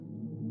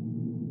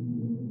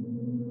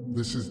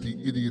This is the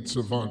Idiot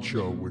Savant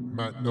Show with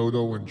Matt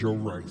Noto and Joe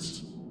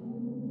Rice.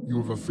 You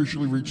have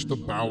officially reached the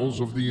bowels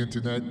of the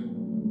internet.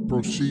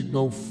 Proceed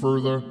no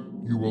further,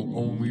 you will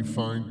only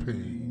find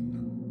pain.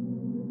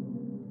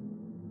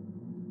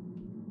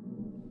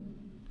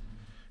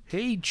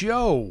 Hey,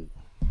 Joe,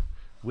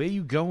 where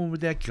you going with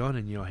that gun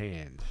in your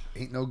hand?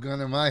 Ain't no gun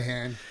in my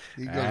hand.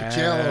 You go to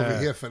jail over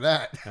here for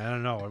that. I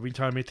don't know. Every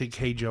time I think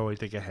Hey, Joe, I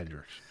think of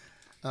Hendrix.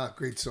 Ah,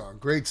 great song.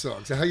 Great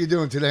song. So how you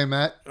doing today,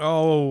 Matt?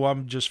 Oh,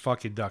 I'm just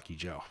fucking ducky,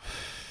 Joe.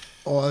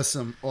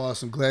 Awesome.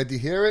 Glad to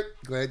hear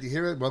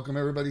it. Welcome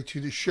everybody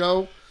to the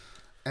show.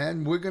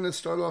 And we're going to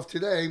start off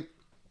today,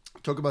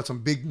 talk about some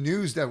big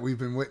news that we've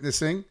been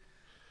witnessing.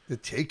 The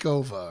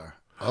takeover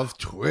of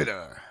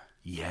Twitter.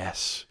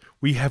 Yes.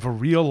 We have a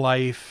real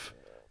life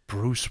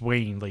Bruce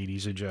Wayne,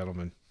 ladies and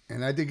gentlemen.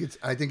 And I think it's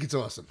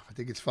awesome. I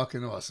think it's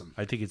fucking awesome.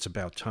 I think it's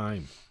about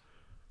time.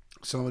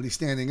 Somebody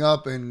standing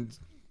up and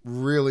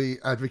really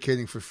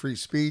advocating for free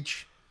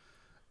speech.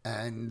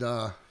 And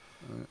I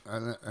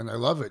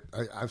love it.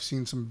 I've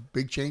seen some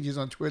big changes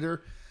on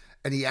Twitter,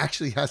 and he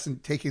actually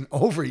hasn't taken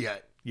over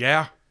yet.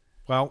 Yeah.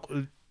 Well,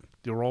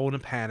 they're all in a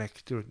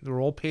panic. They're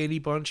all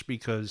panty bunch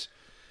because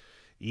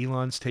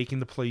Elon's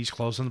taking the place,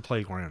 closing the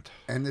playground.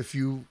 And if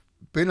you've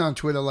been on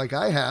Twitter like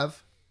I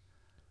have,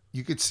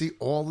 you could see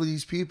all of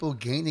these people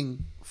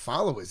gaining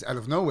followers out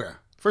of nowhere.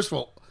 First of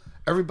all,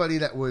 everybody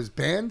that was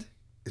banned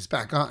is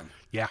back on.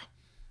 Yeah.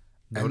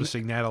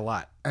 Noticing that a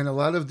lot. And a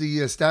lot of the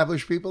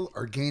established people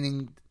are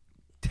gaining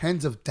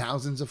tens of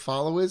thousands of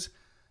followers.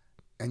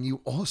 And you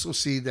also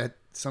see that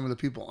some of the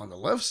people on the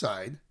left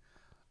side,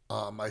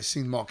 I've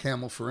seen Mark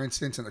Hamill, for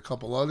instance, and a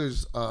couple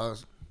others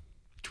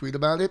tweet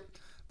about it.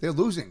 They're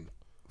losing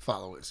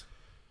followers.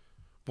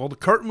 Well, the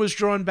curtain was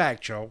drawn back,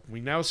 Joe. We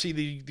now see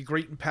the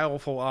great and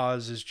powerful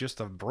Oz as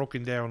just a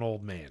broken down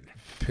old man.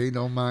 Pay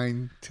no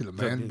mind to the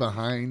man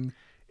behind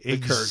the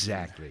curtain.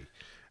 Exactly.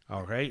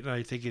 All right. And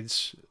I think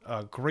it's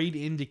a great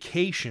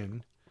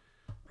indication,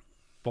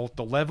 both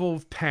the level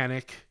of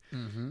panic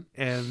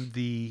and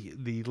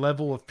the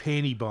level of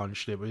panty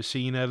bunch that we're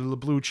seeing out of the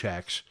blue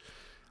checks.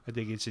 I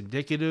think it's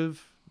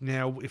indicative.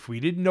 Now, if we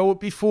didn't know it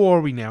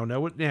before, we now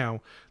know it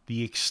now.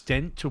 The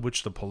extent to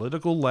which the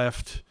political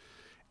left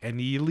and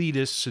the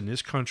elitists in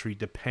this country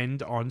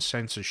depend on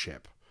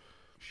censorship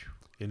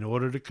in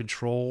order to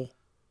control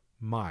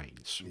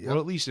minds. Yep. Or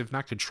at least, if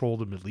not control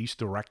them, at least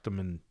direct them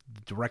in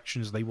the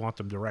directions they want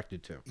them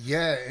directed to.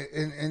 Yeah,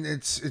 and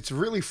it's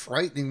really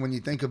frightening when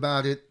you think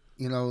about it,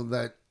 you know,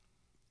 that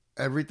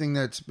everything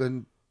that's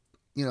been,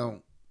 you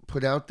know,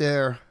 put out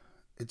there,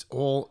 it's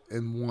all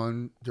in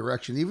one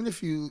direction. Even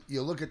if you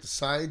look at the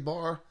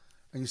sidebar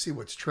and you see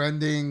what's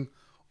trending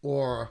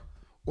or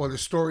the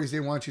stories they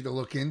want you to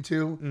look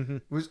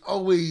into, it was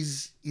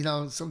always, you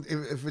know,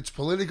 if it's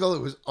political,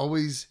 it was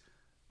always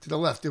to the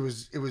left. It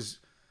was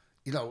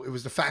you know, it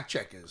was the fact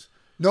checkers.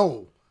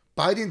 No,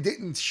 Biden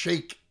didn't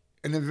shake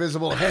an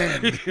invisible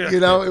hand.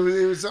 You know, it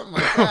was something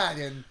like that.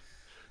 And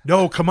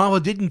no, Kamala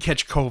didn't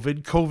catch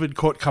COVID. COVID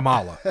caught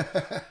Kamala.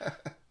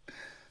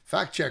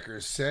 Fact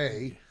checkers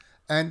say,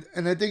 and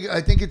I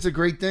think it's a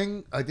great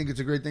thing. I think it's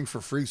a great thing for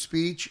free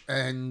speech,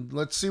 and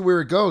let's see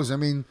where it goes. I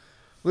mean,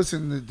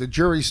 listen, the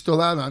jury's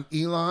still out on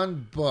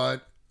Elon,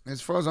 but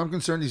as far as I'm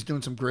concerned, he's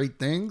doing some great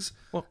things.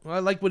 Well, I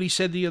like what he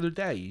said the other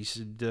day. He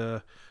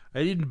said,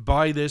 I didn't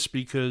buy this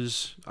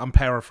because, I'm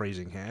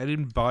paraphrasing here, I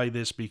didn't buy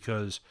this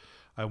because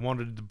I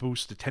wanted to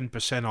boost the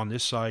 10% on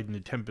this side and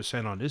the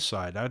 10% on this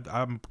side.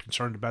 I'm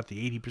concerned about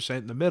the 80%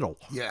 in the middle.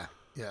 Yeah.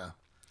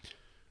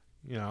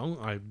 You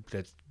know,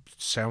 that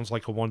sounds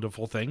like a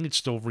wonderful thing. It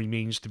still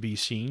remains to be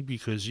seen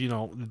because, you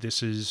know,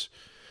 this is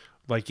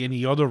like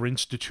any other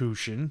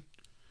institution.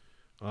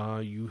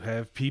 You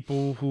have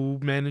people who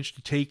manage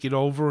to take it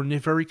over and they're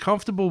very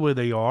comfortable where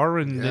they are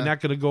and they're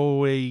not going to go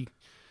away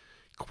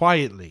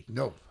quietly.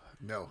 No,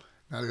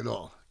 not at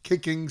all.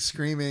 Kicking,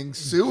 screaming,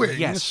 suing.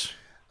 Yes.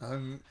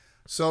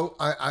 So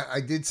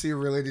I did see a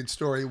related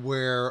story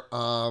where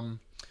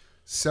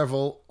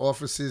several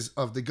offices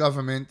of the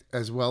government,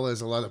 as well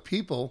as a lot of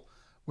people,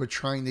 were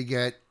trying to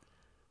get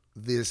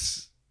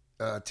this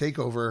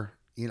takeover,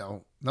 you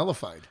know,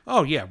 nullified.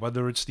 Oh, yeah,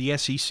 whether it's the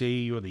SEC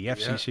or the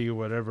FCC or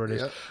whatever it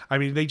is. Yeah. I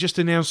mean, they just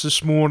announced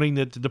this morning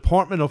that the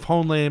Department of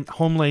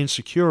Homeland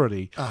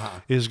Security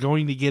is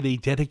going to get a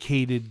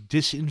dedicated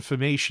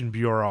disinformation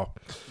bureau.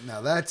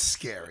 Now, that's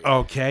scary.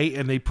 Okay,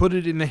 and they put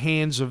it in the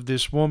hands of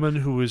this woman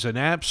who is an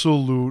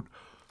absolute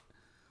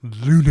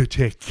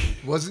lunatic.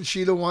 Wasn't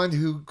she the one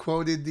who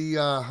quoted the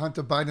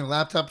Hunter Biden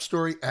laptop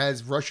story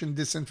as Russian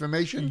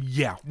disinformation?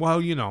 Yeah,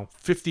 well, you know,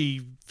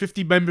 50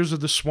 members of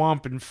the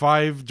swamp and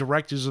 5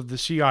 directors of the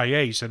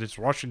CIA said it's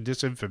Russian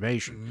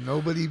disinformation.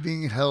 Nobody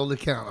being held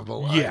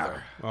accountable Yeah.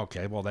 either.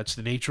 Okay, well, that's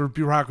the nature of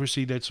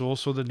bureaucracy. That's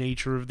also the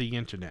nature of the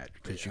internet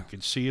because you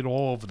can see it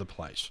all over the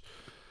place.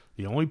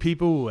 The only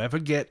people who ever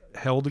get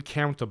held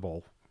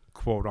accountable,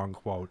 quote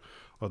unquote,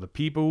 are the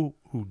people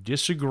who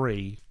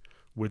disagree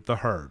with the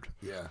herd.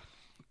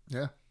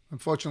 Yeah.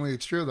 Unfortunately,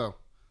 it's true, though.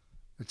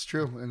 It's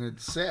true, and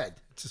it's sad.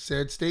 It's a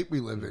sad state we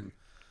live in.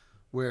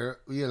 where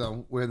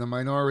where the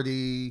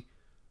minority,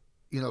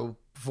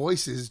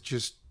 voices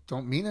just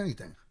don't mean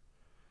anything.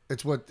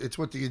 It's what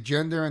the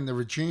agenda and the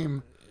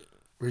regime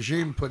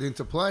put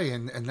into play,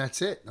 and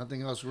that's it.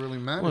 Nothing else really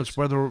matters. Well, it's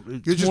whether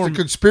You're just a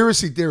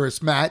conspiracy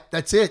theorist, Matt.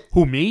 That's it.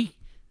 Who, me?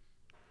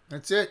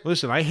 That's it.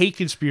 Listen, I hate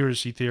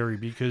conspiracy theory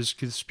because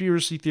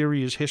conspiracy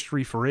theory is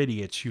history for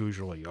idiots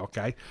usually,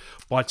 okay?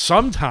 But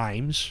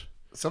sometimes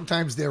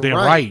they're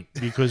right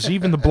because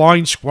even the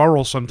blind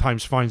squirrel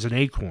sometimes finds an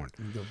acorn.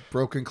 The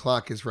broken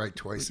clock is right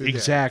twice a day.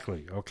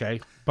 Exactly,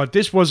 okay? But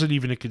this wasn't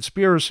even a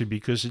conspiracy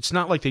because it's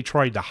not like they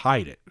tried to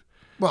hide it.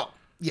 Well,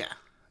 yeah.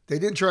 They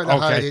didn't try to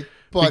hide it,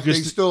 but because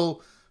they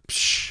still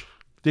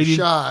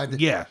shod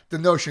the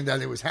notion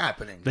that it was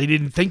happening. They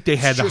didn't think they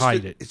had to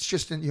hide it. It's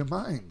just in your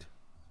mind.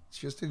 It's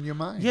just in your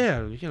mind.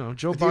 Yeah,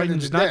 Joe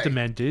Biden's not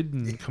demented,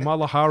 and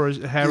Kamala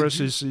Harris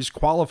is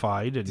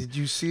qualified, and did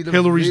you see the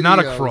Hillary's videos? not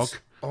a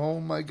crook. Oh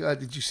my God!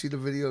 Did you see the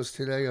videos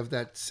today of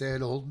that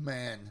sad old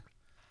man?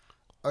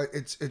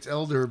 It's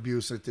elder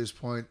abuse at this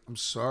point. I'm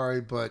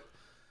sorry, but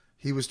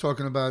he was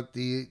talking about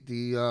the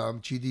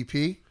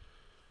GDP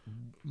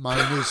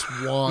minus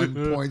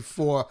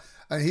 1.4,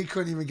 and he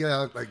couldn't even get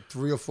out like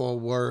 3 or 4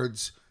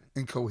 words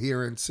in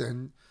coherence,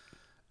 and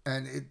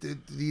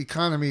the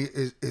economy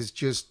is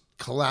just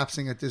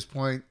collapsing at this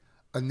point.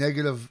 A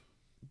negative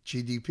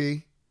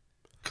GDP.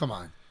 Come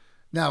on.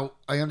 Now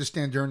I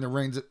understand during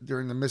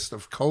the midst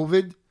of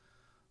COVID,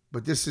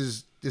 but this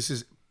is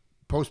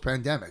post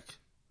pandemic.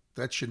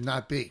 That should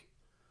not be.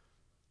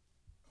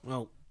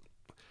 Well,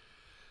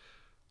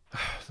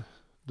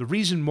 the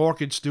reason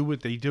markets do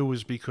what they do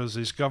is because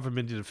there's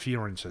government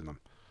interference in them.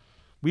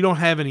 We don't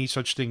have any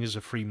such thing as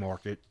a free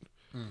market,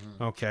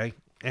 okay?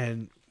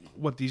 And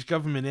what these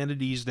government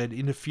entities that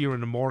interfere in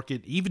the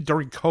market, even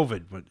during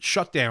COVID, with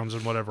shutdowns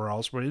and whatever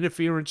else, were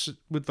interference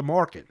with the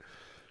market.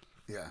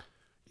 Yeah.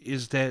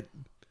 Is that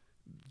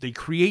they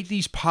create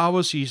these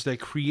policies that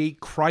create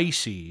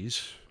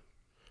crises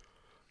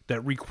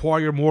that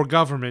require more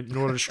government in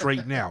order to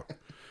straighten out.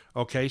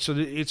 Okay, so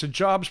it's a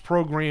jobs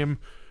program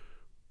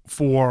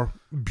for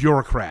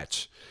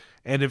bureaucrats.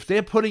 And if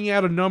they're putting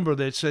out a number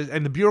that says,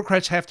 and the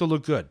bureaucrats have to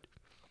look good,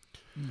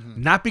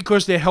 not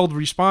because they're held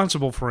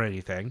responsible for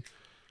anything,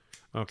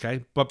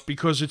 okay, but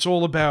because it's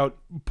all about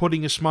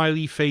putting a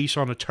smiley face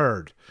on a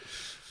turd.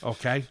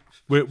 Okay,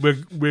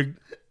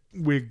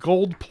 we're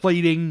gold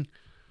plating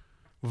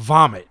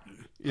vomit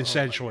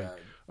essentially.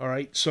 All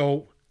right,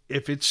 so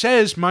if it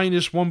says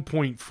minus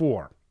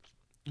 1.4,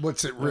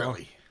 what's it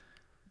really?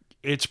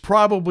 It's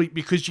probably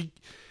because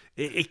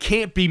it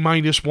can't be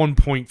minus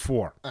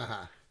 1.4.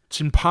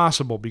 It's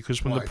impossible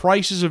because when the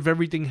prices of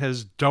everything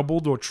has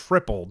doubled or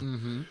tripled,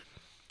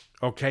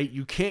 okay,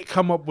 you can't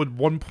come up with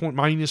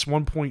minus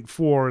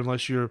 1.4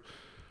 unless you're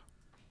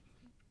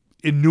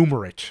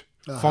innumerate,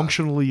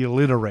 functionally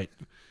illiterate,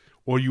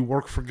 or you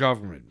work for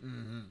government.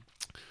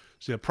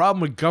 So the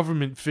problem with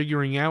government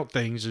figuring out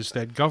things is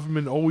that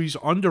government always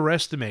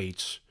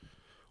underestimates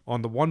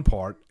on the one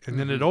part, and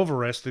then it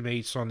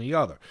overestimates on the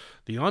other.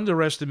 The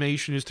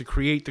underestimation is to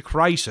create the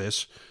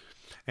crisis,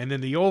 and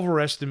then the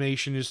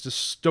overestimation is to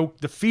stoke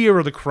the fear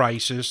of the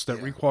crisis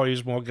that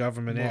requires more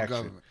government action.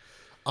 Government.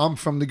 I'm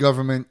from the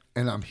government,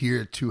 and I'm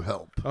here to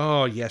help.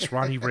 Oh, yes,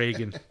 Ronnie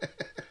Reagan.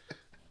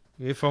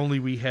 If only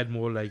we had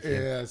more like him.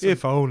 Yeah,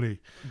 if only.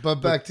 But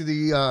back to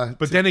the...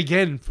 But then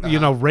again,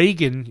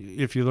 Reagan,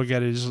 if you look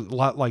at it, is a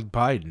lot like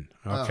Biden,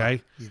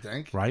 okay? You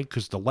think? Right?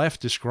 Because the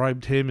left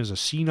described him as a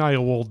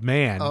senile old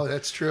man. Oh,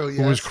 that's true, yes.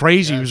 Who was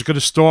crazy. Yes. He was going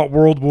to start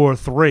World War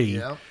III.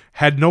 Yep.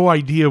 Had no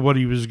idea what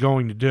he was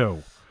going to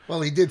do. Well,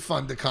 he did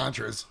fund the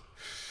Contras.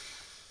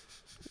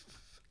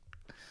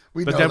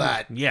 We know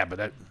that. Yeah,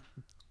 but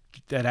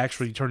that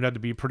actually turned out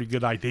to be a pretty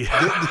good idea.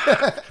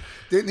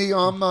 Didn't he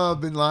arm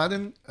Bin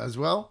Laden as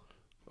well?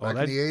 Back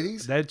in the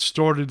 80s? That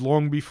started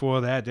long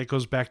before that. That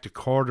goes back to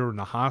Carter and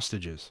the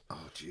hostages.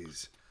 Oh,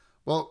 jeez.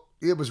 Well,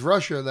 it was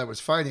Russia that was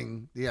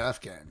fighting the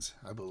Afghans,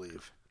 I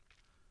believe.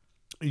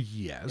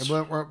 Yes.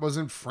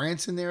 Wasn't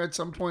France in there at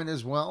some point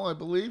as well, I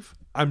believe?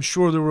 I'm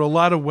sure there were a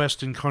lot of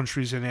Western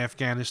countries in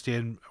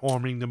Afghanistan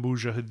arming the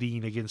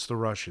Mujahideen against the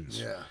Russians.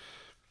 Yeah.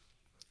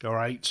 All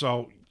right.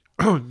 So,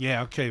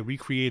 yeah, okay. We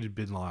created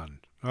Bin Laden.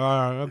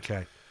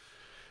 Okay.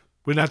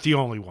 We're not the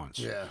only ones.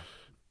 Yeah.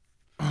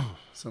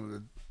 Some of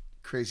the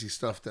crazy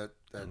stuff that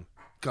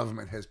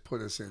government has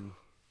put us in.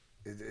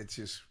 It's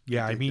just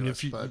I mean,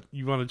 if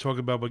you want to talk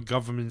about what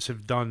governments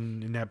have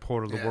done in that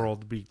part of the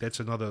world, that's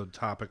another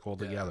topic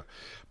altogether.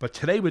 But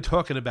today we're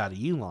talking about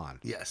Elon.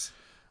 Yes.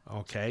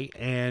 Okay,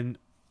 and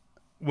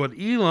what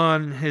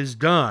Elon has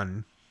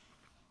done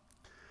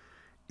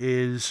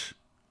is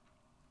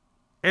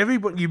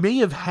you may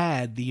have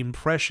had the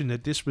impression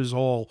that this was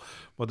all,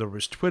 whether it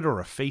was Twitter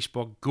or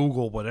Facebook,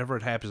 Google, whatever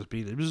it happens to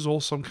be, this is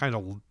all some kind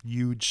of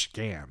huge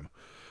scam,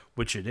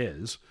 which it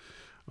is.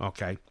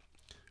 Okay.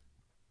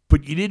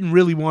 But you didn't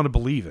really want to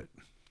believe it.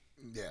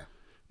 Yeah.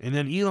 And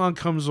then Elon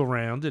comes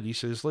around and he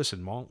says,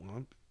 listen,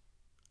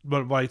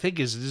 but what I think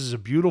is this is a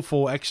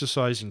beautiful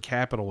exercise in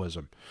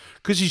capitalism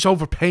because he's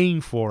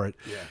overpaying for it.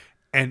 Yeah.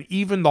 And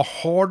even the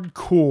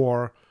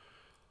hardcore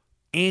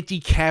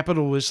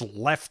anti-capitalist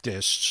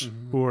leftists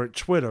who are at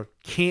Twitter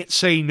can't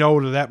say no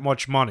to that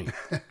much money.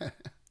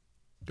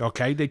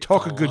 Okay? They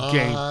talk a good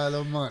game.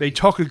 Of money. They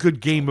talk a good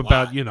game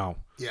about,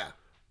 Yeah.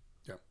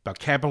 about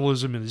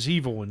capitalism and is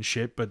evil and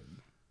shit, but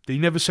they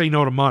never say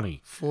no to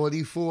money.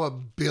 44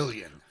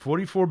 billion.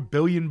 44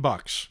 billion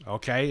bucks,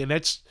 okay? And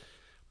that's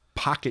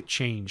pocket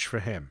change for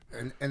him.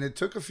 And it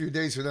took a few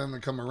days for them to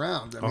come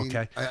around. I mean,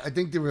 Okay. I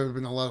think there would have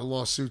been a lot of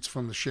lawsuits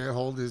from the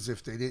shareholders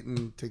if they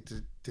didn't take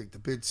the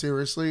bid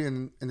seriously,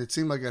 and it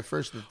seemed like at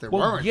first that there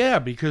weren't. Yeah,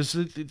 because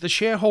the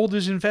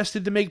shareholders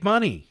invested to make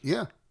money.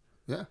 Yeah.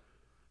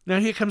 Now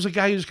here comes a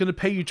guy who's going to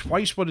pay you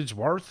twice what it's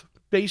worth,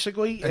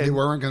 basically. And they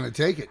weren't going to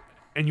take it.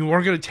 And you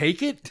weren't going to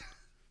take it?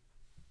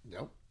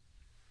 Nope.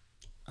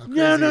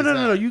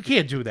 No. You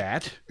can't do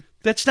that.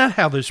 That's not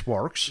how this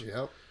works.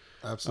 Yep.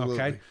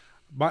 Absolutely. Okay?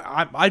 But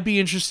I'd be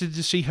interested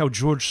to see how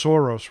George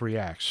Soros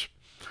reacts.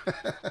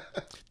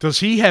 Does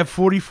he have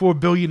 $44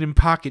 billion in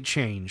pocket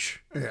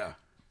change? Yeah.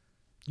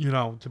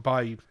 To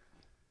buy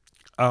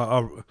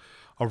a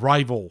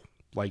rival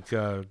like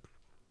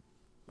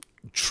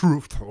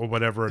Truth or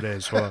whatever it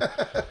is,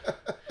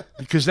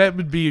 because that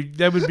would be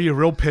a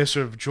real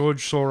pisser if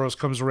George Soros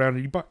comes around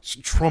and he buys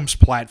Trump's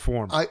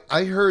platform.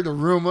 I heard a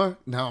rumor.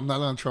 Now I'm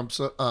not on Trump's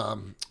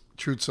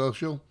Truth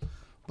Social,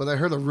 but I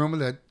heard a rumor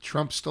that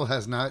Trump still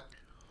has not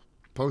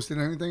posted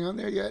anything on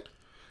there yet.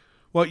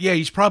 Well, yeah,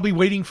 he's probably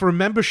waiting for a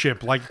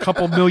membership like a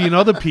couple million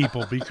other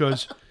people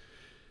because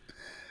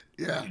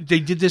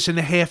they did this in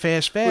a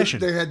half-ass fashion.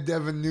 They had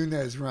Devin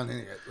Nunes running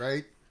it,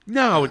 right?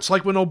 No, it's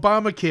like when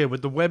Obamacare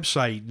with the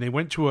website, and they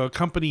went to a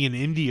company in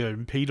India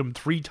and paid them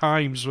 3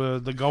 times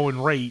the going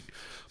rate,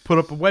 put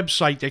up a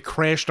website that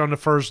crashed on the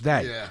first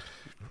day. Yeah.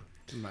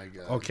 My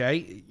God.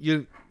 Okay,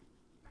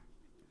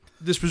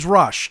 this was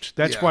rushed.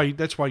 That's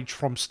Yeah. why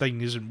Trump's thing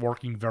isn't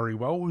working very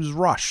well. It was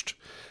rushed,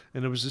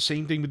 and it was the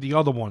same thing with the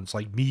other ones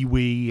like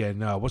MeWe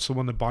and what's the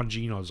one that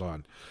Bongino's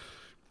on?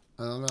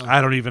 I don't know. I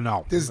don't even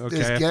know. There's I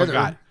Getter.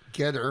 forgot.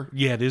 Getter.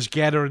 Yeah, there's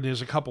Getter and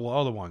there's a couple of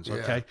other ones. Yeah.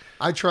 Okay.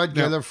 I tried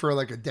Getter for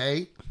like a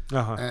day,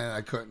 Uh-huh. and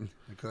I couldn't.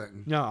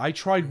 No, I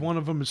tried one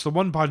of them. It's the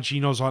one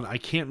Bongino's on. I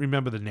can't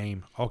remember the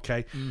name.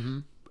 Okay. Mm-hmm.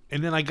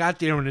 And then I got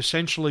there, and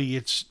essentially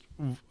it's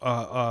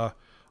a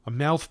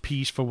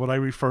mouthpiece for what I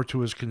refer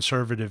to as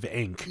conservative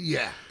ink.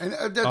 Yeah, and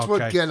that's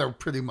what Okay. Getter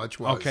pretty much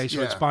was. Okay,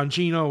 so yeah. it's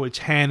Bongino, it's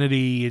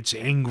Hannity, it's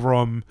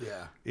Ingram.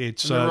 Yeah.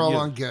 It's And they're all you-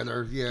 on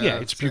Getter. Yeah. yeah,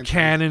 it's same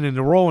Buchanan, and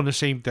they're all in the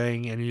same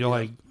thing, and you're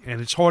like,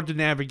 and it's hard to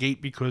navigate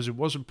because it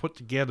wasn't put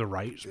together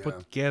right. It was put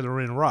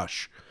together in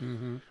rush.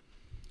 Mm-hmm.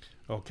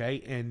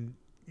 Okay, and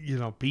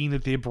being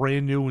that they're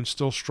brand new and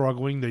still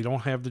struggling, they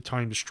don't have the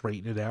time to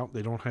straighten it out.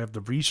 They don't have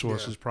the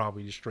resources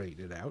probably to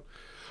straighten it out.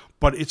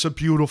 But it's a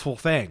beautiful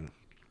thing.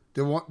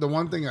 The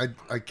one thing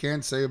I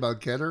can say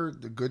about Getter,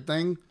 the good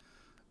thing,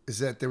 is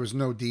that there was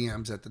no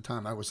DMs at the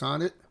time I was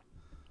on it.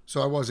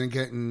 So I wasn't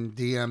getting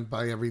DM'd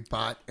by every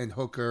bot and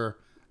hooker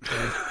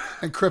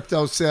and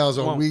crypto sales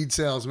or weed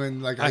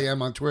salesman like I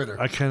am on Twitter.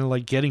 I kind of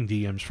like getting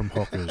DMs from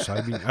hookers.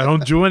 I mean, I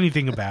don't do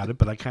anything about it,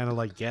 but I kind of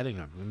like getting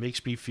them. It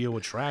makes me feel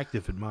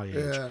attractive at my age.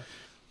 Yeah.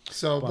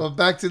 So, but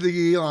back to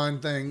the Elon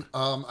thing,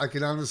 I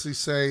can honestly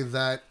say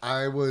that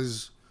I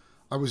was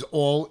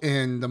all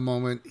in the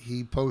moment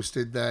he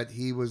posted that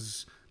he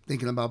was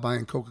thinking about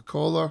buying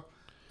Coca-Cola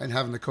and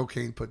having the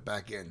cocaine put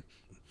back in.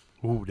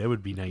 Ooh, that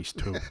would be nice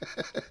too.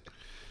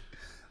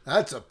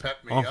 That's a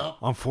pep me up.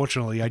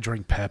 Unfortunately, I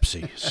drink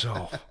Pepsi,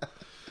 so.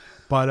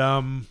 But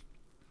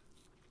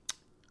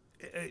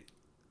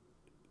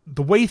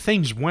the way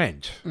things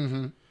went,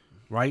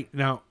 right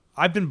now,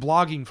 I've been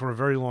blogging for a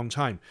very long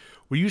time.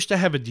 We used to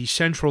have a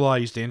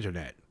decentralized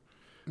internet.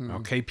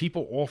 Okay,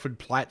 people offered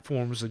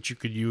platforms that you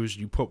could use.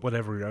 You put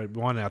whatever you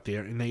want out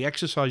there, and they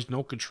exercised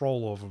no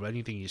control over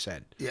anything you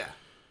said. Yeah.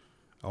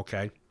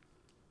 Okay,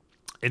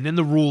 and then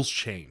the rules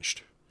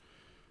changed.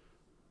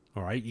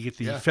 All right, you get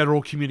the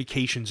Federal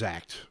Communications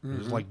Act. It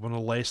was like one of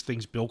the last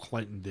things Bill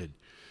Clinton did.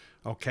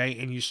 Okay,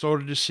 and you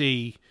started to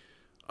see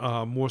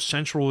more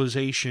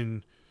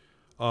centralization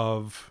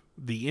of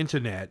the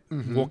internet,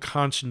 more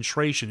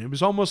concentration. It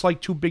was almost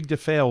like too big to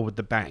fail with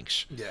the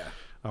banks. Yeah.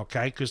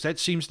 Okay, because that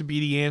seems to be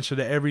the answer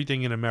to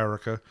everything in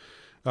America.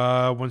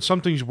 When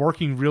something's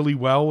working really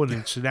well and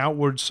it's an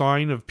outward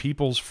sign of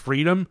people's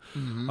freedom,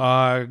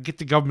 get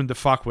the government to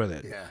fuck with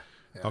it. Yeah.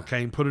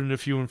 Okay, and put it in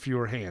fewer and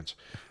fewer hands.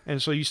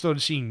 And so you started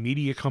seeing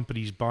media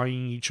companies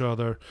buying each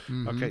other.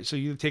 Okay, so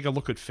you take a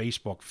look at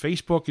Facebook.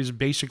 Facebook is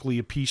basically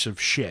a piece of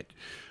shit.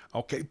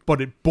 Okay,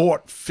 but it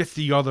bought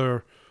 50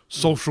 other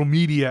social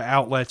media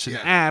outlets and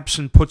apps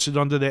and puts it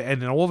under there,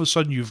 and then all of a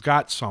sudden you've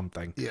got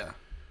something. Yeah.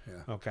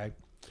 Okay,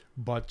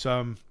 but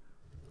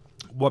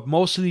what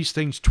most of these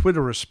things,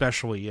 Twitter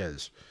especially,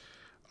 is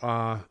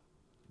the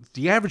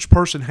average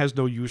person has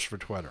no use for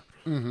Twitter.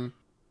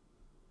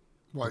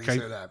 Why do you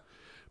say that?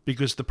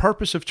 Because the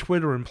purpose of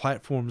Twitter and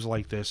platforms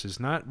like this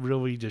is not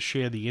really to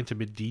share the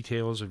intimate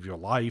details of your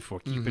life or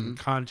keep in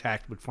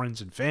contact with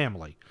friends and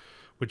family,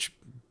 which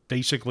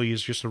basically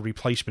is just a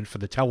replacement for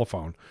the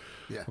telephone.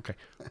 Yeah. Okay.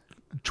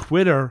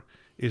 Twitter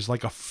is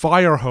like a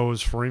fire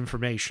hose for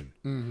information.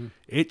 Mm-hmm.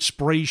 It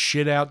sprays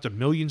shit out to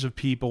millions of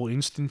people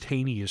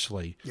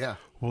instantaneously. Yeah.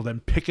 Who will then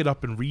pick it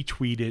up and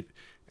retweet it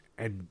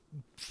and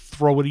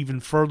throw it even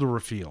further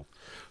afield.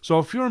 So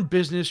if you're in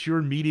business, you're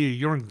in media,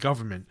 you're in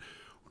government,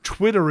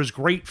 Twitter is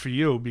great for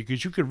you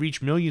because you could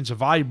reach millions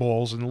of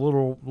eyeballs in a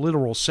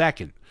literal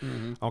second.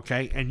 Mm-hmm.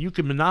 Okay? And you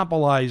can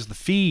monopolize the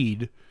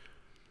feed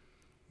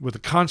with a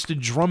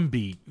constant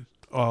drumbeat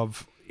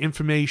of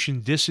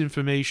information,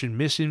 disinformation,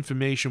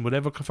 misinformation,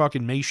 whatever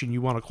fucking nation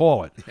you want to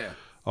call it. Yeah.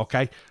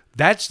 Okay?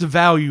 That's the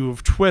value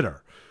of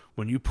Twitter.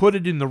 When you put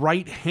it in the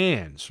right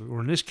hands, or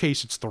in this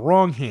case, it's the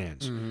wrong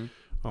hands,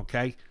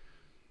 okay?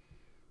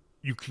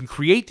 You can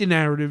create the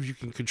narrative. You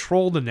can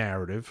control the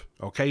narrative,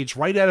 okay? It's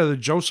right out of the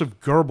Joseph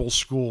Goebbels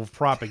school of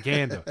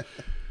propaganda.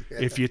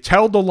 If you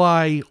tell the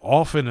lie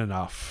often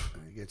enough,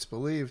 It gets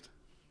believed.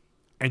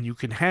 and you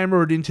can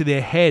hammer it into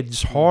their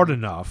heads hard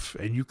enough,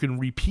 and you can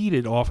repeat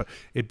it often,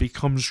 it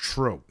becomes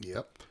true.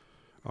 Yep.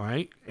 All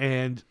right?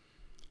 And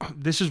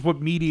this is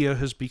what media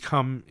has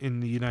become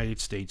in the United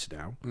States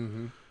now.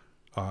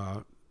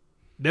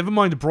 Never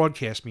mind the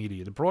broadcast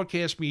media. The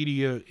broadcast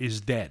media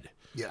is dead.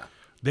 Yeah.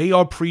 They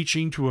are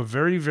preaching to a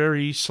very,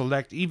 very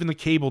select, even the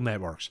cable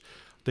networks.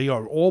 They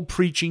are all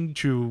preaching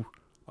to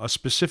a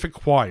specific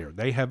choir.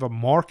 They have a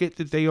market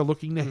that they are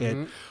looking to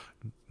hit.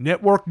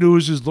 Network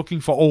news is looking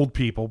for old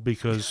people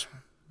because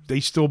they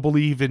still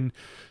believe in,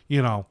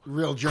 Real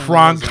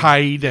journalism.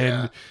 Cronkite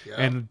Yeah.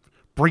 and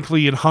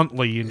Brinkley and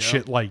Huntley and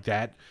shit like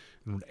that.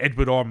 And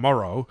Edward R.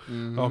 Murrow.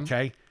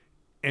 Okay.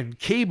 And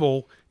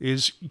cable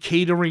is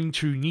catering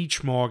to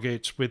niche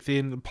markets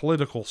within the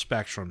political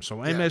spectrum. So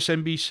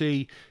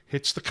MSNBC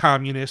hits the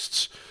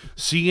communists,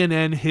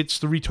 CNN hits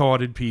the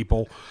retarded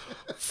people,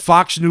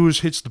 Fox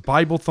News hits the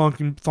Bible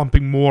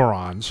thumping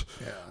morons.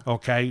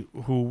 Okay,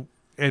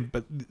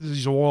 but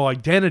these are all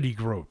identity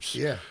groups.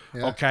 Yeah.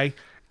 Okay,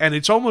 and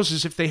it's almost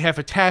as if they have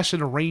a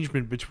tacit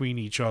arrangement between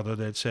each other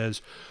that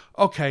says,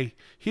 okay,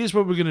 here's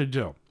what we're going to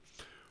do.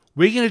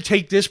 We're going to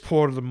take this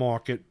part of the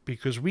market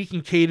because we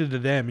can cater to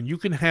them, and you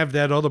can have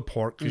that other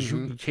part because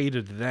you can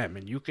cater to them,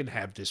 and you can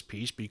have this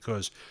piece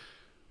because,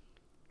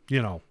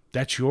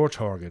 that's your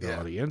target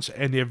audience.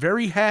 And they're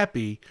very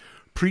happy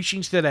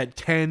preaching to that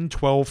 10,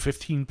 12,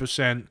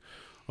 15%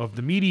 of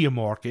the media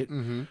market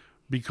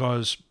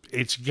because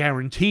it's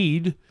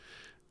guaranteed,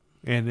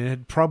 and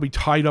it probably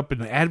tied up in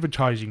the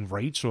advertising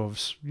rates. So,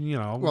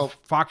 if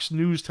Fox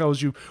News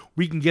tells you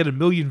we can get 1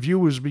 million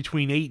viewers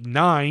between 8 and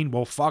 9,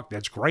 well, fuck,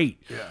 that's great.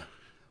 Yeah.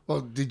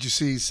 Well, did you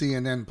see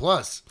CNN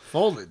Plus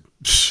folded?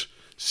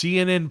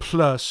 CNN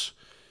Plus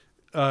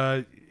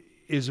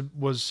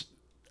was.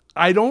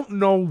 I don't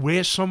know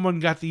where someone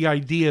got the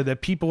idea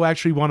that people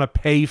actually want to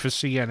pay for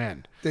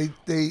CNN.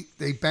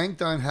 They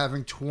banked on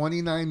having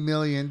 29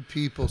 million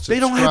people subscribe. They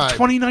don't have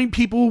 29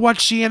 people who watch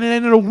CNN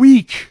in a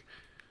week.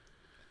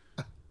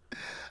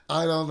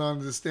 I don't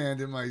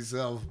understand it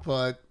myself,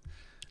 but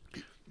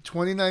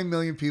 29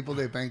 million people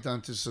they banked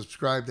on to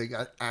subscribe. They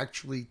got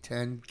actually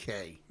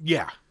 10K.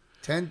 Yeah.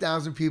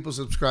 10,000 people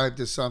subscribed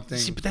to something.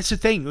 See, but that's the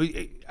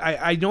thing.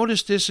 I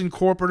noticed this in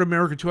corporate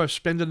America, too. I've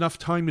spent enough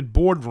time in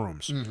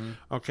boardrooms.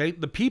 Okay?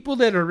 The people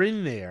that are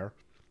in there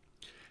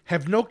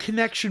have no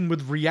connection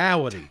with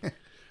reality.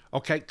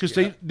 Okay? Because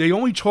they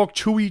only talk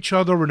to each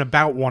other and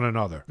about one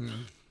another.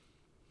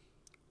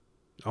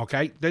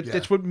 Okay?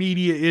 That's what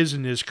media is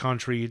in this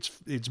country.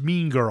 It's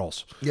Mean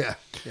Girls. Yeah.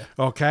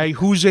 Okay?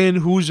 Who's in,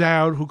 who's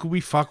out, who can we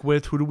fuck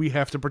with, who do we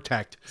have to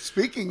protect?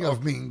 Speaking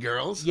of Mean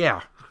Girls.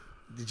 Yeah.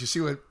 Did you see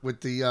what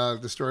the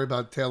story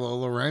about Taylor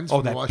Lorenz Oh,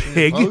 from the that Washington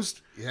pig?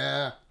 Post?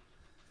 Yeah.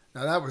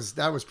 Now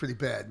that was pretty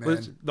bad,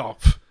 man. No,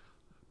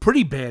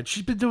 pretty bad.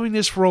 She's been doing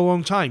this for a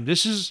long time.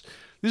 This is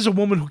a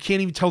woman who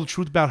can't even tell the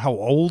truth about how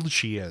old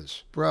she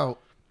is. Bro,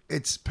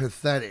 it's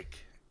pathetic.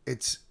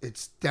 It's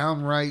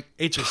downright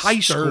It's disturbing. high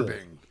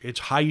school. It's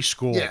high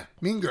school. Yeah,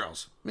 Mean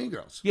Girls.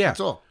 Yeah.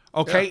 That's all.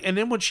 Okay, Yeah. and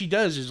then what she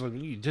does is, like,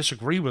 you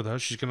disagree with her,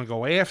 she's going to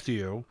go after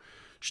you.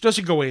 She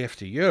doesn't go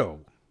after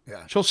you.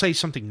 Yeah. She'll say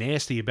something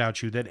nasty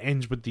about you that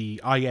ends with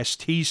the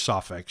IST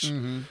suffix,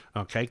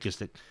 okay, because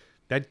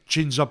that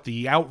gins up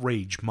the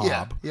outrage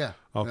mob. Yeah.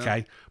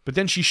 Okay, but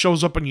then she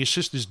shows up on your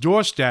sister's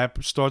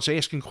doorstep, starts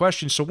asking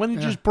questions. So when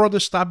did your brother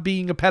stop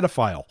being a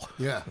pedophile?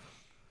 Yeah.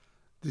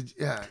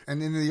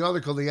 And in the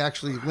article, they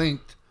actually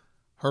linked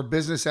her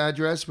business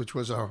address, which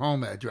was her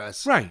home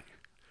address. Right.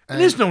 And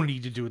there's no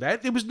need to do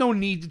that. There was no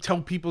need to tell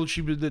people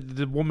she was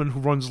the woman who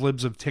runs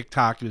libs of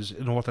TikTok is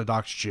an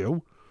Orthodox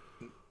Jew.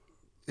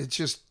 It's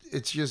just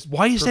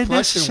Why is that perplexing.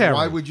 necessary?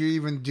 Why would you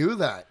even do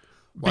that?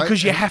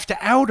 Because you have to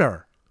out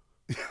her.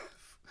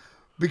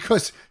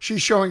 Because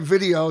she's showing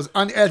videos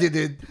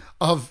unedited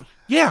of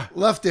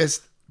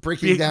leftists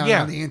breaking down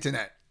on the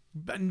internet.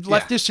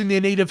 Leftists in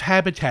their native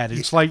habitat.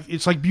 It's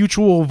like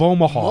Mutual of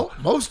Omaha.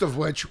 Most of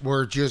which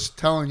were just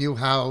telling you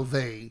how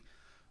they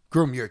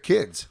groom your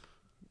kids.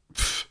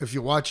 If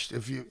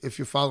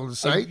you follow the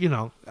site,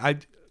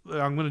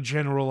 I'm going to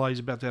generalize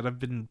about that. I've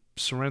been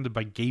surrounded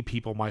by gay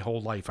people my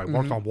whole life. I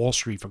worked on Wall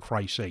Street, for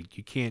Christ's sake.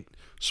 You can't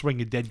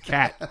swing a dead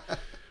cat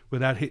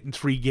without hitting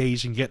 3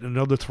 gays and getting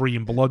another 3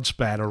 in blood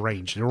spatter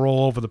range. They're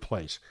all over the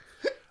place.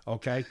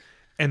 Okay?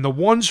 And the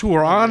ones who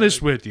are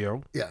honest with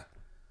you, Yeah.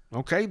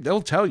 okay,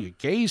 they'll tell you,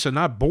 gays are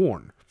not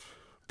born.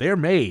 They're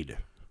made.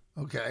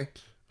 Okay.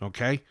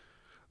 Okay?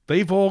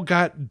 They've all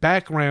got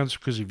backgrounds,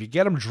 because if you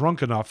get them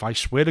drunk enough, I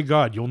swear to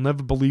God, you'll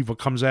never believe what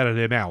comes out of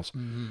their mouths.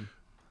 Mm-hmm.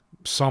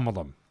 Some of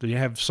them. You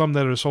have some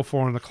that are so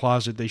far in the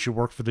closet they should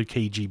work for the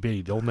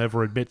KGB. They'll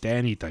never admit to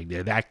anything.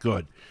 They're that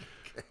good.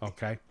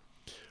 Okay?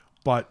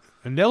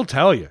 And they'll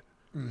tell you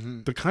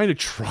the kind of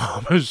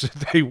traumas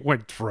that they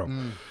went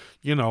through.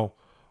 You know,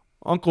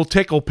 Uncle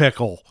Tickle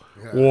Pickle,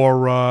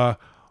 or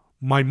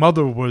my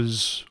mother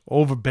was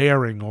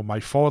overbearing, or my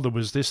father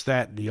was this,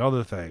 that, and the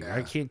other thing.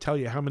 I can't tell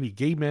you how many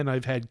gay men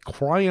I've had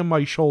cry on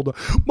my shoulder,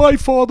 my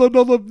father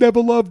never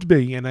loved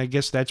me. And I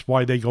guess that's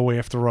why they go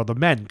after other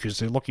men, because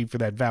they're looking for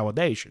that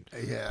validation.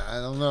 Yeah, I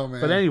don't know, man.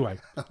 But anyway,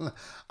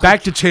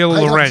 back to Taylor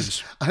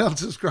Lorenz. I don't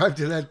subscribe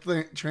to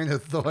that train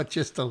of thought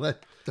just to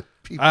let the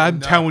people I'm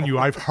know. telling you,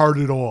 I've heard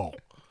it all.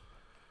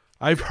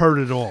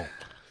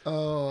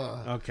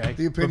 Oh, Okay.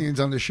 the opinions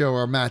on the show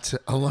are Matt's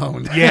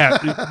alone. Yeah,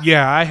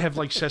 I have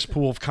like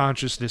cesspool of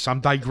consciousness.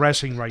 I'm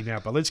digressing right now,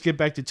 but let's get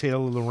back to Taylor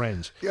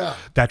Lorenz. Yeah.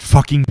 That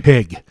fucking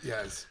pig.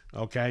 Yes.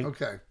 Okay?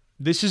 Okay.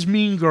 This is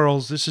Mean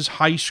Girls. This is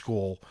high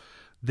school.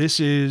 This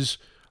is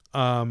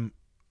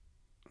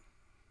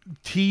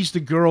tease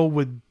the girl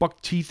with buck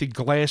teeth and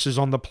glasses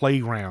on the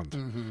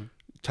playground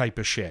type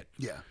of shit.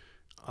 Yeah.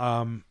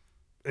 And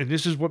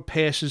this is what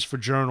passes for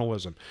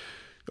journalism.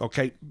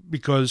 Okay?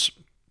 Because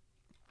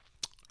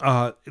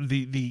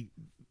the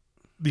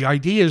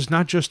idea is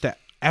not just to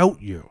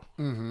out you.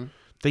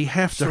 They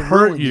have to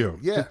hurt you.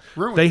 Yeah,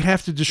 ruin they you.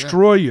 have to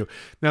destroy you.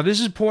 Now, this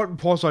is important,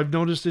 Paul. So I've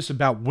noticed this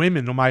about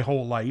women my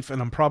whole life,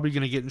 and I'm probably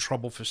going to get in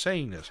trouble for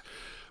saying this.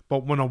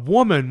 But when a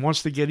woman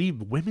wants to get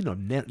even, women are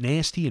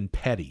nasty and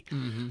petty.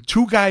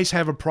 2 guys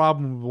have a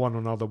problem with one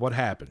another. What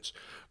happens?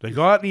 They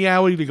go out in the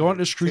alley, they go out in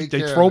the street, Take they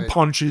care throw of it.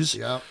 punches.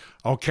 Yep.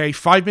 Okay,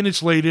 5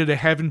 minutes later, they're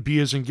having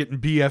beers and getting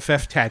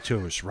BFF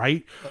tattoos,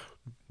 right?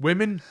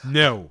 Women,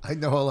 no. I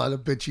know a lot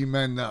of bitchy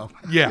men now.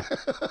 Yeah.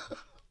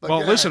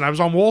 Well, listen, I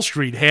was on Wall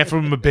Street. Half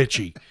of them are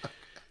bitchy.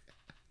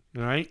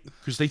 All right?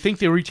 Because they think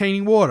they're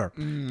retaining water.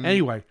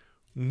 Anyway,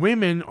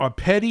 women are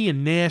petty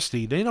and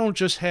nasty. They don't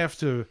just have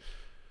to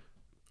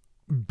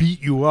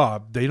beat you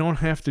up. They don't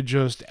have to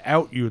just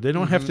out you. They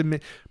don't have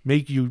to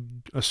make you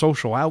a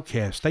social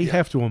outcast. They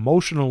have to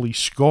emotionally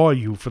scar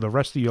you for the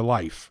rest of your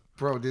life.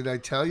 Bro, did I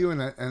tell you?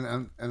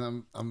 And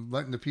I'm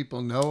letting the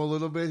people know a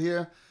little bit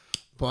here,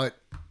 but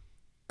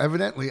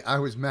evidently I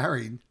was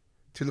married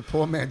to the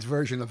poor man's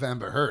version of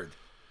Amber Heard.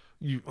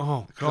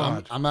 Oh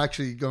God! I'm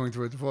actually going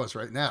through a divorce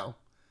right now,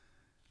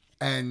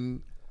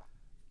 and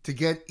to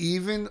get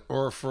even,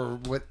 or for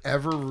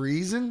whatever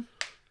reason,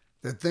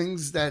 the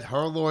things that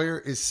her lawyer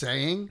is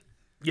saying,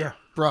 Yeah,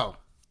 bro,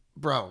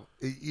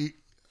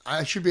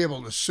 I should be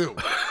able to sue,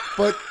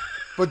 but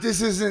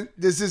this isn't.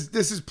 This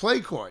is play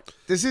court.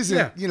 This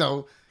isn't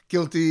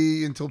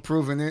guilty until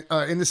proven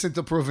innocent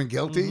until proven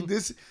guilty.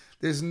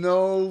 There's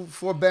no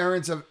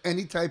forbearance of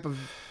any type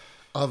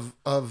of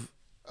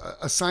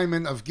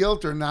assignment of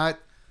guilt or not.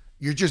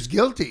 You're just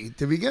guilty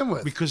to begin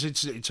with, because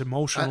it's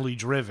emotionally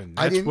driven.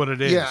 That's what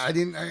it is. Yeah, I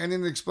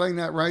didn't explain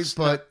that right,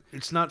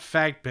 it's not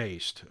fact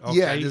based. Okay?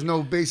 Yeah, there's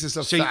no basis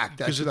of fact.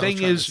 Because the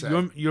thing is,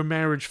 your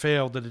marriage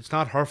failed, and it's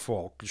not her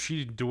fault because she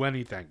didn't do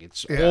anything.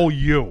 It's all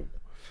you.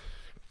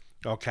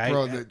 Okay,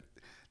 bro.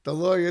 The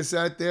lawyer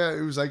sat there.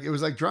 It was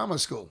like drama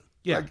school.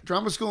 Yeah, like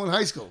drama school in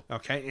high school.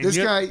 Okay, and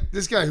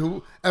this guy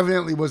who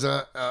evidently was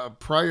a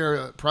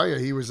prior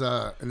he was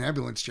an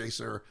ambulance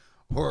chaser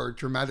or a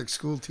dramatic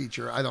school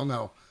teacher. I don't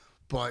know,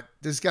 but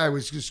this guy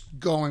was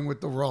just going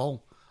with the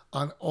role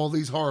on all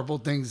these horrible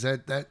things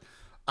that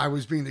I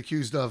was being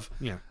accused of.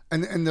 Yeah,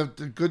 and the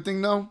good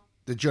thing though,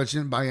 the judge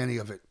didn't buy any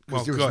of it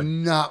because there was good.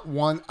 not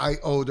one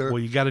iota. Well,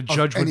 you got to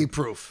judge any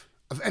proof.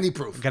 I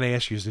got to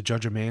ask you: is the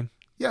judge a man?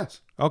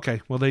 Yes.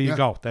 Okay. Well, there you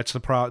go. That's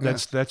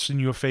the that's in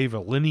your favor.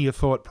 Linear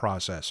thought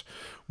process.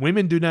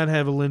 Women do not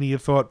have a linear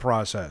thought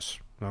process.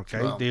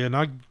 Okay, Well, they're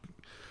not.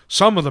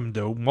 Some of them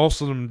do.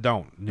 Most of them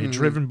don't. They're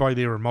driven by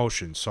their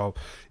emotions. So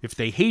if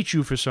they hate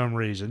you for some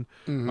reason,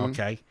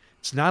 okay,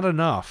 it's not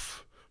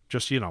enough.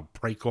 Just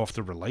break off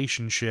the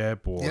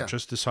relationship or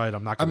just decide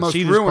I'm not going to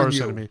see this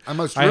person.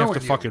 I have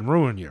to fucking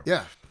ruin you.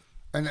 Yeah.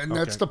 And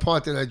that's the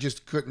part that I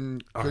just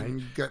couldn't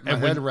get my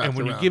head wrapped around. And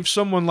when you give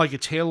someone like a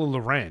Taylor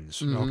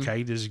Lorenz,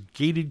 okay, this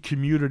gated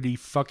community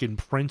fucking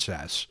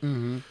princess,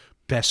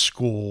 best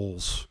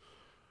schools,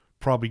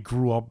 probably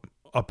grew up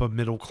upper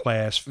middle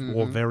class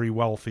or very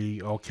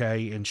wealthy,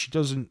 okay, and she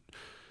doesn't,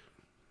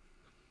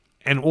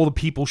 and all the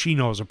people she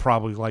knows are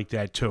probably like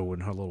that too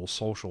in her little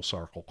social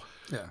circle.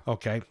 Yeah.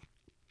 Okay.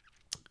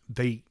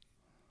 They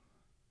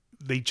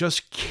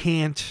just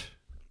can't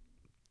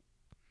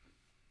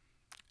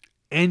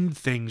end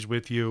things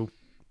with you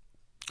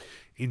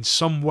in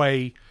some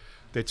way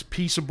that's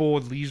peaceable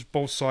and leaves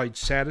both sides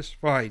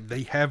satisfied.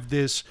 They have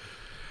this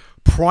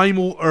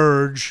primal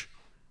urge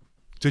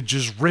to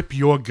just rip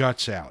your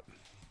guts out.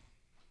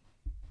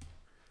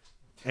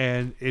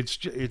 and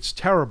it's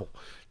terrible.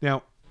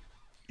 Now,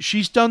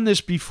 she's done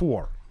this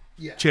before.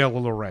 Yeah. Taylor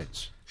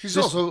Lorenz. She's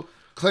also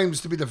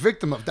claims to be the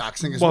victim of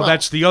doxing as well. Well,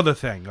 that's the other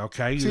thing,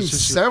 okay? Seen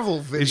several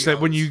videos. Is that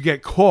when you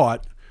get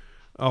caught,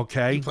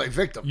 okay, You play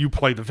victim. You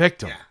play the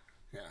victim.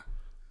 Yeah.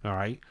 All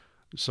right?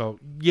 So,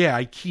 yeah,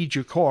 I keyed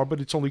your car,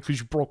 but it's only because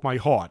you broke my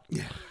heart.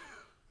 Yeah.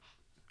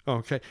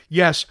 Okay.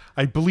 Yes,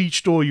 I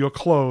bleached all your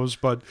clothes,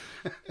 but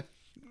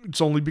it's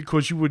only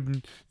because you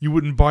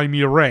wouldn't buy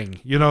me a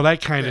ring. You know,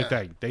 that kind of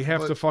thing. They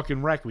have to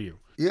fucking wreck with you.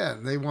 Yeah,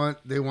 they want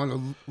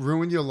to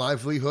ruin your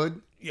livelihood.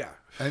 Yeah.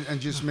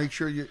 And just make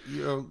sure you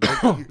know.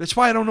 That's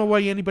why I don't know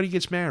why anybody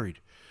gets married.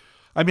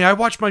 I mean, I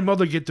watched my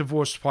mother get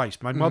divorced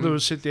twice. My mother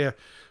would sit there.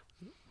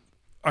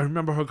 I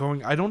remember her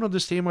going, I don't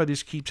understand why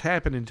this keeps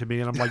happening to me.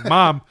 And I'm like,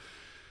 Mom,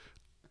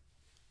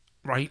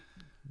 right?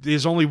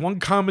 There's only one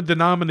common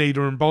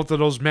denominator in both of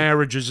those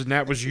marriages, and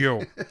that was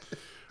you.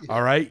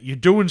 All right? You're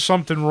doing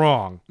something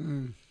wrong.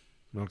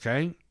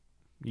 Okay?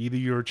 Either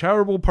you're a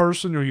terrible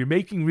person or you're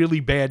making really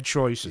bad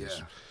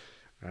choices.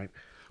 Yeah. Right?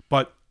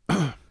 But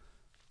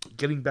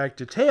getting back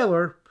to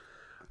Taylor,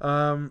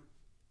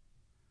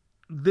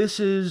 this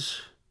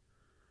is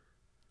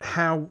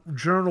how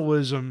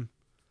journalism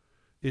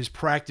is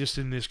practiced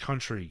in this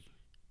country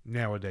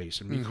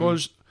nowadays. And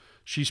because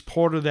she's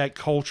part of that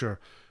culture,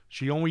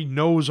 she only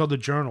knows other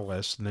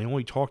journalists, and they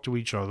only talk to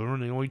each other,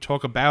 and they only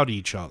talk about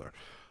each other.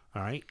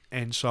 All right?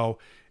 And so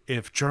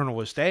if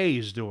journalist A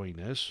is doing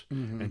this,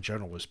 and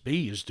journalist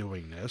B is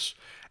doing this,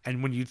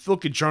 and when you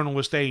look at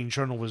journalist A and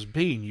journalist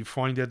B, and you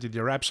find out that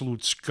they're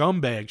absolute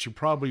scumbags, you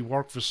probably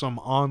work for some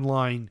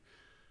online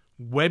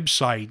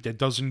website that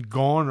doesn't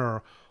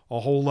garner a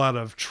whole lot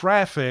of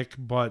traffic,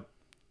 but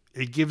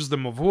it gives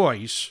them a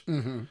voice.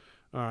 All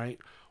right?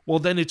 Well,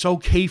 then it's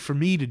okay for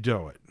me to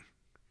do it.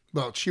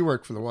 Well, she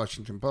worked for the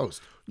Washington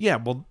Post. Yeah,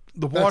 well,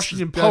 That's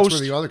Washington That's Post... where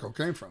the article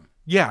came from.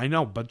 Yeah, I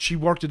know, but she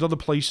worked at other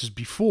places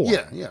before.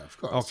 Yeah, of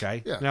course.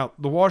 Okay. Yeah. Now,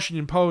 the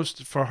Washington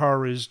Post for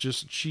her is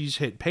just she's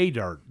hit pay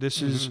dirt.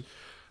 This is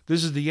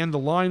the end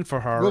of line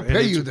for her. We'll and pay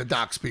it's- you to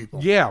dox people.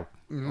 Yeah.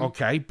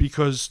 Okay,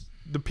 because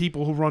the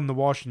people who run the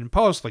Washington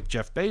Post, like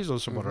Jeff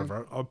Bezos or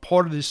whatever, are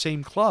part of the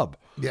same club.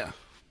 Yeah.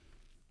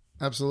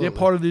 Absolutely. They're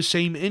part of the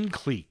same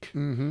clique.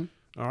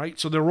 All right,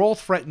 so they're all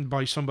threatened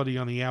by somebody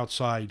on the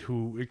outside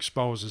who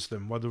exposes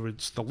them, whether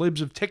it's the libs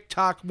of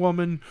TikTok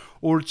woman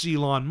or it's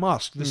Elon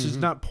Musk. This is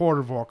not part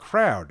of our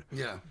crowd.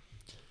 Yeah.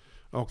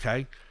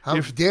 Okay. How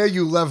dare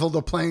you level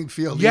the playing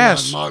field,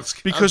 Yes, Elon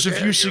Musk? because How if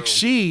dare you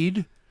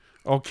succeed,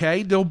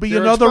 okay, there'll be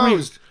They're another.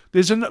 exposed.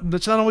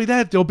 That's not only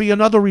that. There'll be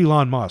another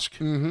Elon Musk.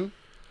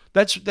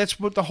 That's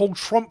what the whole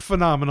Trump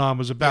phenomenon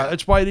was about. Yeah.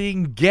 That's why they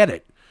didn't get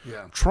it.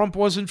 Yeah. Trump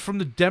wasn't from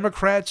the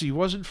Democrats. He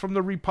wasn't from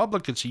the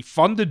Republicans. He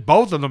funded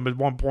both of them at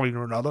one point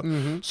or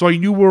another. So he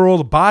knew where all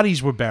the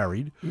bodies were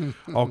buried.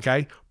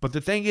 Okay. But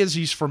the thing is,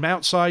 he's from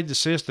outside the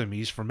system.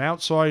 He's from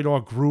outside our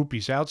group.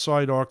 He's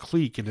outside our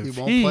clique. And He if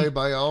won't play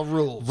by our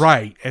rules.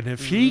 right. And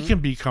if he can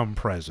become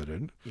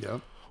president,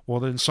 Yep. well,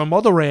 then some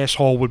other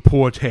asshole with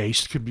poor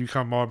taste can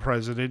become our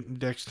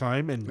president next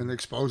time And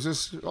expose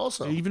us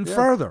also. even Yeah.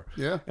 further.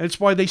 Yeah. And it's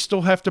why they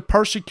still have to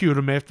persecute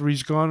him after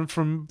he's gone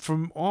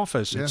from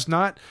office. Yeah. It's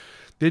not,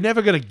 they're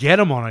never going to get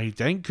him on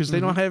anything because they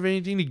don't have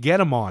anything to get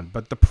him on.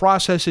 But the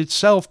process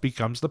itself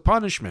becomes the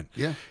punishment.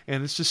 Yeah.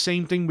 And it's the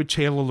same thing with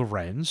Taylor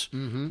Lorenz,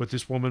 with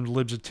this woman who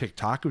lives at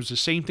TikTok. It was the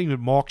same thing with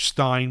Mark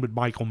Stein, with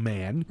Michael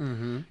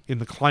Mann in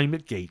the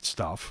Climate Gate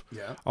stuff.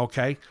 Yeah.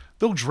 Okay?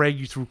 They'll drag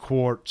you through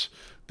courts.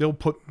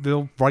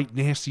 They'll write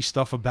nasty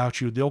stuff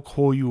about you. They'll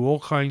call you all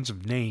kinds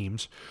of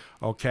names,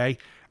 okay?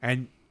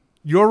 And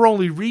your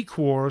only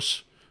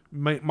recourse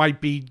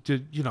might be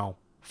to,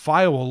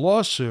 file a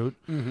lawsuit,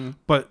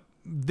 but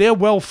they're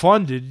well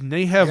funded and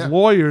they have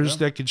lawyers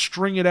that can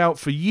string it out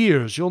for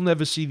years. You'll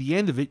never see the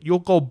end of it. You'll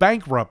go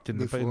bankrupt in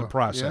the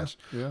process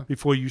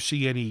before you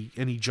see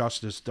any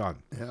justice done.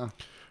 Yeah.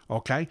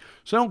 Okay?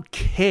 So they don't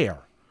care.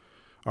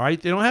 All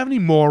right? They don't have any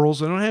morals.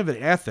 They don't have any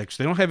ethics.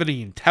 They don't have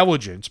any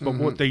intelligence. But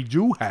what they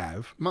do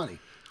have Money.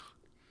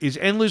 is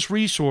endless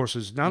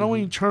resources, not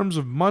only in terms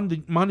of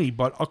money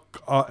but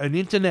an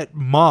internet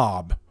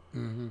mob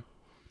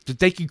that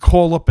they can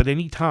call up at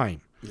any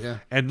time. Yeah.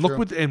 And look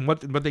what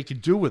they can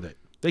do with it.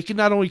 They can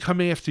not only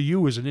come after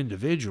you as an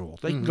individual,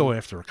 they can go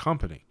after a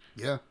company.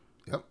 Yeah.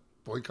 Yep.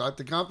 Boycott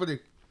the company.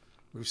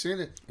 We've seen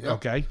it. Yep.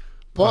 Okay?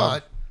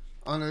 But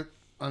on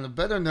a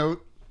better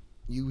note,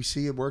 you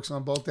see it works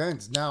on both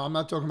ends. Now, I'm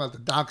not talking about the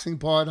doxing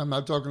part. I'm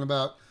not talking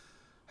about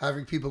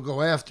having people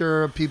go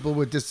after people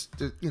with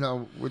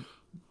with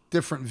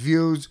different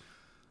views.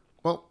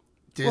 Well,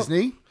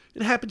 Disney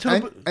It happened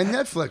to and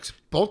Netflix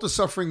both are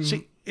suffering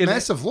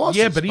massive losses.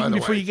 Yeah, but even by the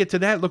before way. you get to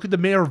that, look at the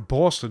mayor of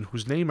Boston,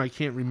 whose name I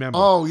can't remember.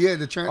 Oh yeah,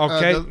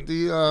 Okay.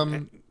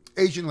 the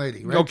Asian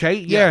lady, right? Okay,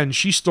 yeah, and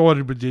she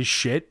started with this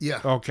shit.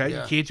 Yeah, Okay,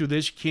 yeah. you can't do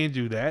this, you can't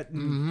do that.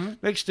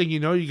 And next thing you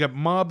know, you got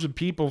mobs of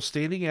people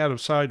standing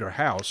outside her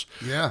house.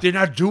 Yeah. They're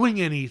not doing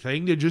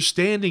anything, they're just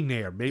standing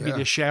there. Maybe Yeah.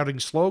 they're shouting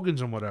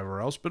slogans and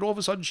whatever else, but all of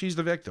a sudden she's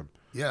the victim.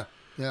 Yeah,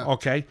 yeah.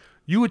 Okay?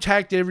 You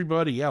attacked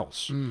everybody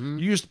else. Mm-hmm.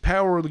 You used the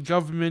power of the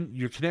government,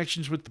 your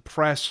connections with the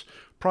press,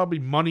 probably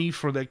money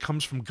that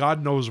comes from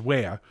God knows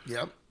where.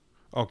 Yep.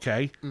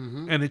 Okay?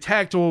 Mm-hmm. And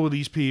attacked all of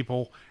these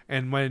people.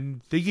 And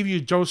when they give you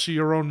a dose of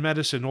your own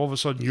medicine, all of a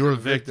sudden you're a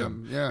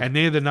victim. Yeah. And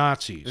they're the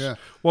Nazis. Yeah.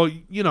 Well,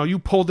 you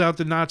pulled out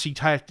the Nazi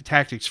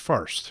tactics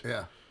first.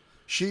 Yeah.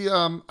 She,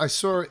 I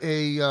saw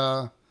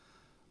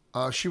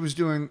she was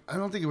doing, I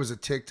don't think it was a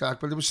TikTok,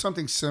 but it was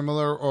something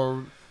similar,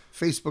 or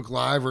Facebook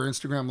Live or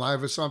Instagram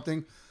Live or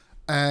something.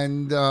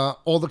 And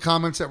all the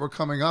comments that were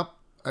coming up,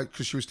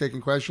 because she was taking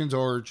questions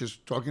or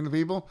just talking to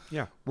people,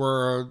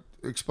 were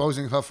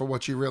exposing her for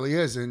what she really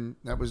is. And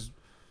that was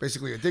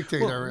basically a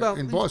dictator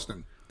in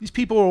Boston. These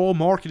people are all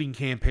marketing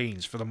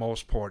campaigns for the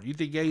most part. You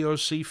think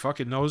AOC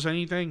fucking knows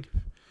anything?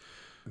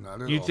 Not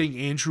at all. You think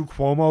Andrew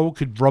Cuomo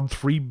could rub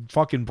 3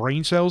 fucking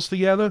brain cells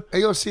together?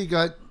 AOC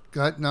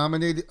got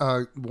nominated,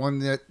 won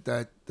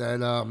that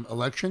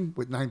election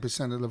with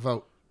 9% of the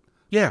vote.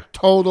 Yeah.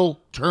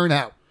 Total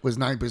turnout was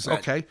 9%.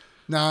 Okay.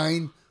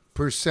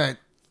 9%.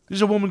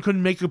 This woman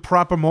couldn't make a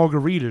proper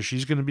margarita.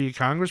 She's going to be a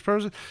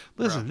congressperson?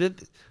 Listen,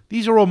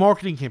 these are all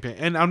marketing campaigns.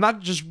 And I'm not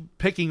just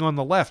picking on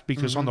the left,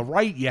 because on the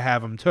right you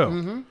have them too.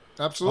 Mm-hmm.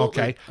 Absolutely.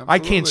 Okay. Absolutely. I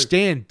can't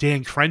stand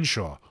Dan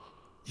Crenshaw.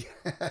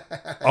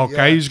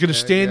 Okay, he's going to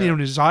stand there in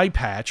his eye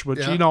patch, but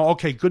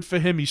okay, good for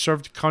him. He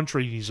served the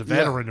country. He's a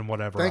veteran and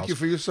whatever. Thank you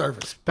for your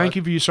service. Thank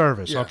you for your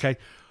service. Okay,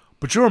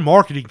 but you're a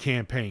marketing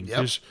campaign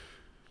because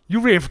you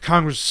ran for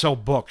Congress to sell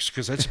books,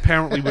 because that's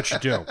apparently what you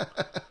do.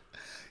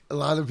 A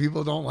lot of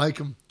people don't like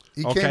him.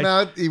 He came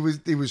out. He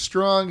was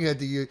strong. He had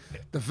the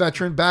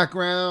veteran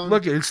background.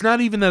 Look, it's not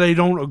even that I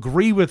don't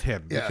agree with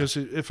him, because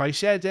if I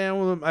sat down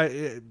with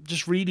him,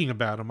 just reading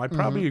about him, I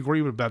probably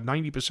agree with about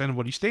 90% of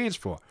what he stands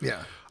for.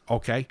 Yeah.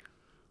 Okay.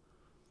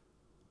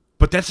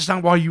 But that's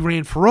not why you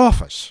ran for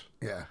office.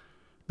 Yeah.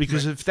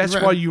 Because if that's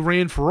why you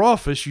ran for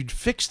office, you'd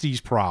fix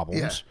these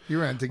problems. Yeah.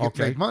 You ran to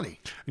make money.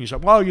 And you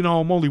said, well,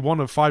 I'm only one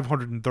of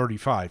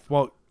 535.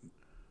 Well,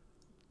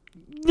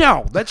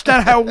 no, that's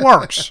not how it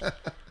works.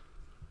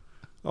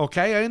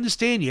 Okay, I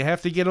understand you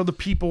have to get other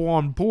people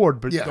on board,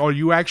 but are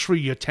you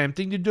actually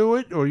attempting to do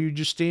it, or are you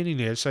just standing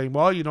there saying,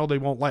 well, they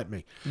won't let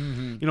me?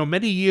 Mm-hmm.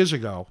 Many years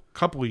ago, a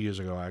couple of years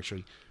ago,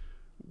 actually,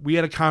 we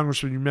had a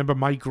congressman, you remember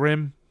Mike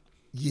Grimm?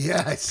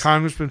 Yes.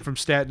 Congressman from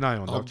Staten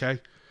Island, okay?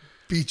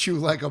 Beat you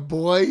like a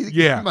boy,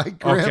 yeah, Mike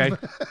Grimm.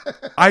 Okay.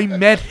 I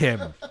met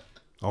him,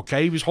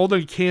 okay? He was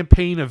holding a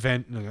campaign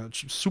event in a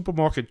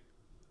supermarket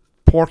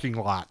parking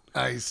lot.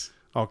 Nice.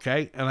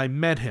 Okay, and I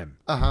met him.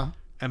 Uh-huh.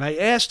 And I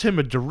asked him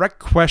a direct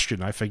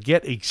question. I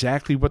forget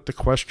exactly what the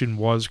question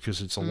was, because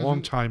it's a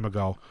long time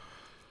ago.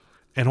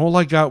 And all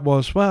I got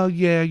was, well,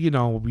 yeah,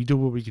 we do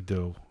what we can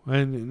do.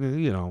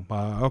 And,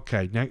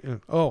 okay.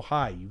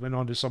 Hi. You went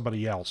on to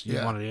somebody else. You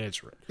wanted to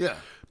answer it. Yeah.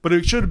 But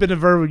it should have been a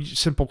very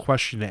simple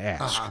question to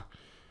ask. Uh-huh.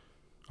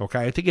 Okay.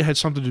 I think it had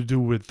something to do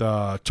with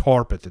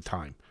TARP at the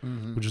time,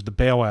 which is the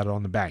bailout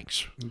on the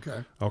banks.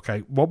 Okay. Okay.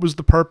 What was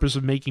the purpose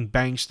of making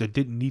banks that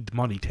didn't need the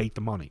money take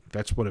the money?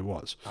 That's what it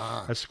was.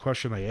 That's the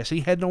question I asked.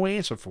 He had no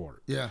answer for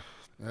it. Yeah.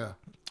 Yeah.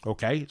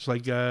 Okay, it's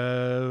like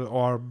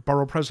our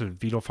borough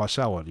president, Vito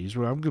Fossella.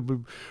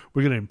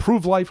 We're going to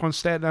improve life on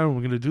Staten Island.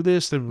 We're going to do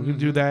this, then we're going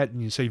to do that.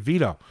 And you say,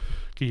 Vito,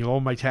 can you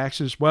lower my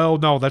taxes? Well,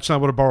 no, that's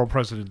not what a borough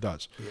president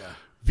does. Yeah.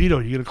 Vito,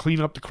 you going to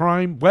clean up the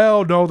crime?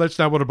 Well, no, that's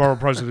not what a borough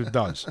president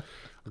does.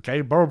 Okay,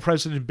 a borough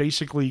president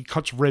basically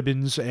cuts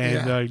ribbons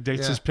and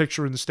gets his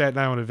picture in the Staten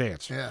Island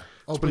Advance. Yeah,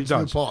 that's what he opens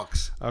does. new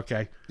parks.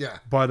 Okay. Yeah.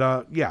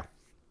 But,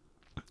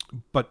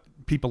 But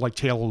people like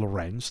Taylor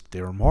Lorenz,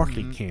 they're a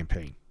marketing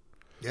campaign.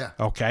 Yeah.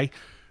 Okay.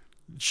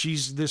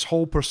 She's this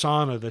whole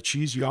persona that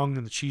she's young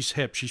and that she's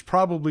hip. She's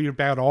probably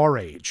about our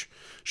age.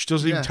 She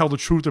doesn't even tell the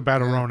truth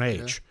about her own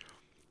age.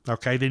 Yeah.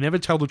 Okay. They never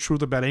tell the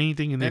truth about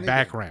anything in their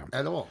background.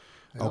 At all.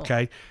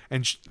 Okay.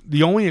 And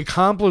the only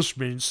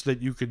accomplishments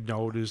that you could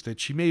note is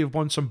that she may have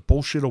won some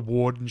bullshit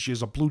award and she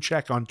has a blue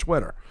check on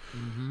Twitter.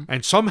 Mm-hmm.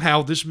 And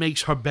somehow this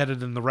makes her better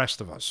than the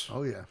rest of us.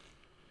 Oh, yeah.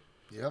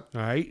 Yep.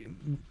 All right.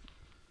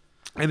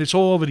 And it's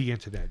all over the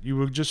internet. You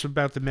were just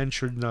about to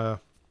mention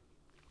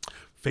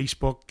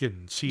Facebook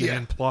and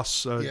CNN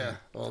Plus.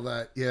 All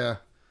that. Yeah.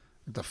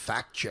 The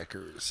fact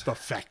checkers. The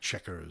fact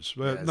checkers.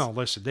 No,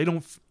 listen, they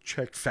don't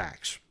check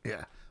facts.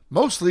 Yeah.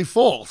 Mostly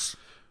false.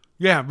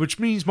 Yeah, which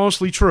means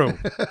mostly true.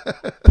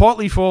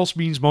 Partly false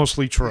means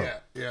mostly true.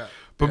 Yeah.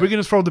 But we're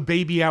going to throw the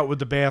baby out with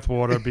the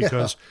bathwater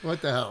because,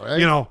 what the hell,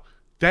 right?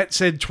 That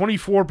said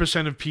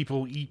 24% of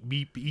people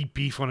eat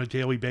beef on a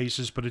daily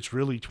basis, but it's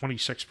really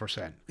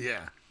 26%.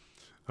 Yeah.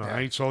 All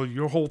right, so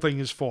your whole thing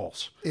is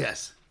false.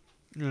 Yes.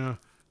 Yeah.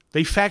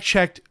 They fact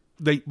checked.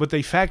 What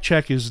they fact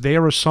check is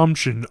their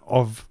assumption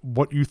of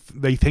what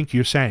they think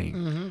you're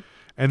saying,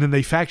 and then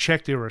they fact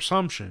check their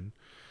assumption,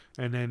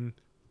 and then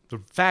the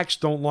facts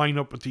don't line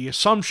up with the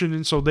assumption,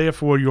 and so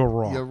therefore you're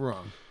wrong. You're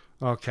wrong.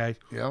 Okay.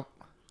 Yep.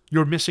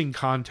 You're missing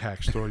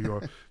context, or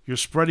you're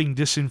spreading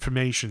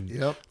disinformation.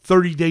 Yep.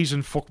 30 days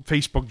in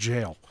Facebook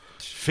jail,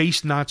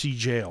 face Nazi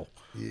jail,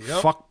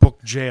 Yep. fuck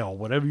book jail,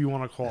 whatever you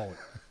want to call it.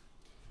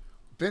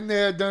 Been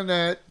there, done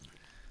that.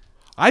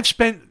 I've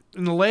spent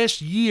in the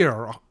last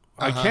year,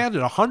 I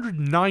counted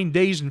 109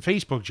 days in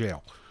Facebook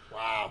jail.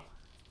 Wow.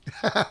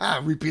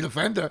 Repeat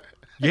offender.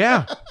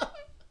 Yeah.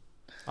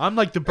 I'm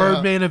like the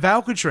Birdman of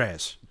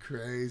Alcatraz.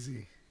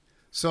 Crazy.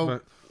 So,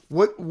 But-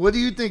 what do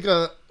you think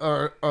are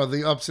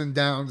the ups and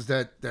downs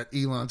that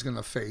Elon's going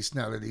to face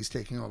now that he's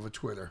taking over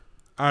Twitter?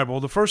 All right, well,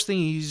 the first thing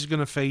he's going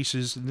to face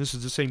is, and this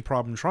is the same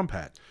problem Trump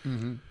had.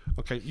 Mm-hmm.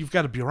 Okay, you've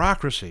got a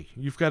bureaucracy.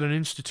 You've got an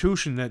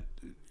institution that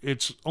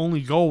its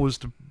only goal is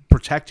to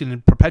protect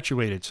and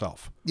perpetuate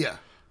itself. Yeah.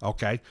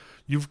 Okay?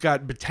 You've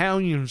got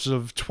battalions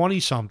of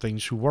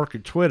 20-somethings who work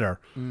at Twitter.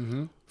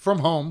 Mm-hmm. From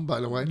home, by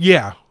the way.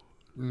 Yeah.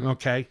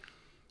 Okay?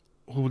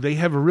 Who they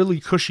have a really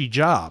cushy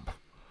job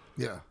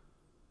Yeah.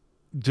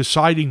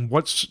 deciding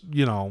what's,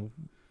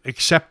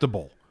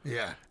 acceptable.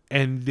 Yeah.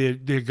 And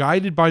they're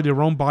guided by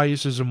their own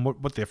biases and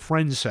what their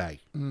friends say.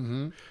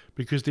 Mm-hmm.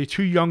 Because they're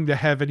too young to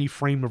have any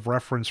frame of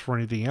reference for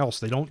anything else.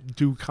 They don't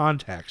do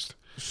context.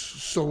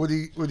 So what do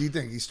you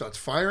think? He starts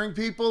firing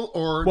people,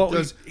 or Well,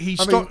 does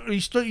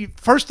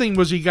first thing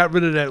was he got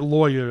rid of that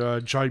lawyer,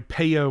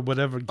 Jaipeya,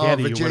 whatever,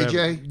 Getty or whatever.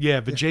 JJ? Yeah,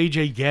 the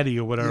JJ Getty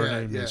or whatever Yeah,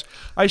 her name yeah. is.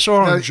 I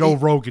saw her No, on Joe he-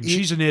 Rogan. he-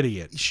 She's an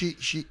idiot.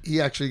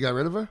 he actually got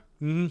rid of her?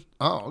 Mm-hmm.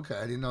 Oh, okay.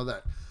 I didn't know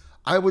that.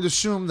 I would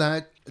assume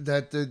that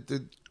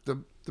the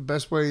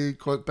best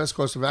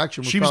course of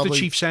action was She was probably,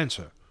 the chief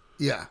censor.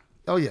 Yeah.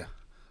 Oh, yeah.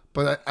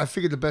 But I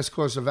figured the best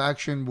course of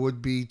action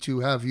would be to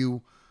have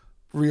you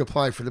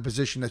reapply for the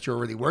position that you're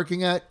already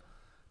working at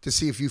to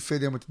see if you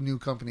fit in with the new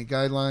company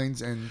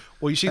guidelines and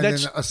Well, you see, and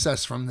that's then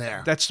assess from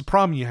there. that's the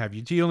problem you have.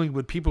 You're dealing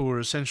with people who are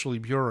essentially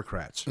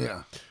bureaucrats.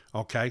 Yeah.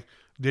 Okay,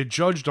 they're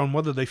judged on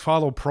whether they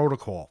follow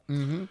protocol.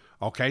 Mm-hmm.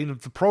 Okay, and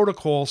if the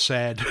protocol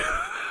said,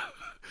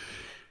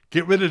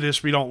 "Get rid of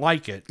this, we don't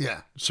like it,"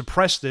 Yeah.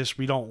 suppress this,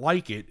 we don't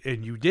like it,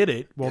 and you did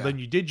it, well, Yeah. then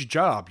you did your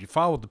job. You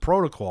followed the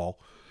protocol.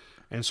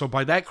 And so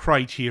by that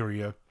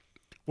criteria,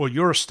 well,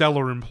 you're a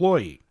stellar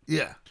employee.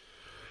 Yeah.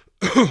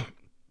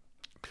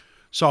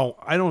 So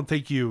I don't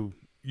think you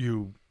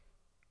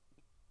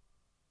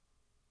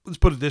let's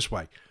put it this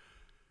way.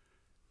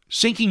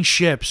 Sinking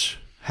ships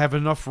have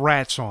enough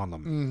rats on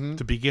them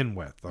to begin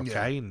with,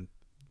 okay? Yeah. And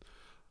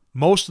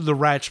most of the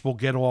rats will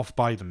get off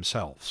by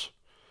themselves.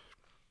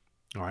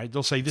 All right?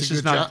 They'll say, this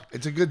is not...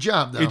 It's a good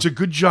job, though. It's a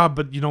good job,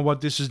 but you know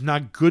what? This is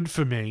not good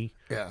for me.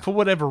 Yeah. For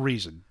whatever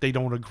reason. They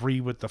don't agree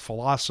with the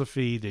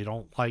philosophy. They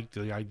don't like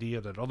the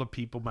idea that other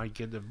people might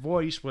get their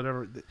voice,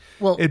 whatever.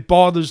 Well, it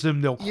bothers them.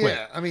 They'll quit.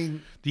 yeah. I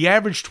mean, The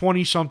average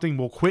 20-something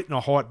will quit in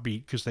a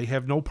heartbeat because they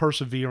have no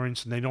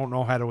perseverance and they don't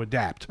know how to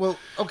adapt. well,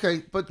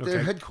 okay, but they're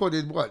Okay.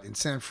 headquartered, what, in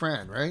San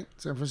Fran, right?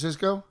 San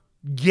Francisco?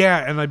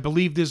 Yeah, and I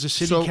believe there's a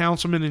city So-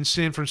 councilman in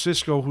San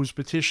Francisco who's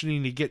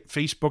petitioning to get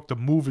Facebook to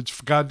move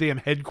its goddamn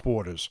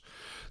headquarters.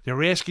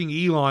 They're asking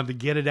Elon to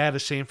get it out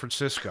of San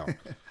Francisco.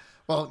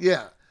 Well,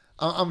 yeah.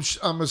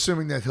 I'm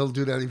assuming that he'll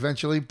do that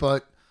eventually,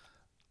 but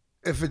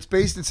if it's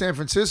based in San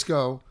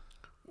Francisco,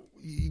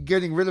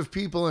 getting rid of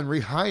people and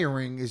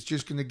rehiring is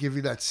just going to give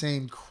you that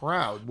same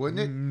crowd, wouldn't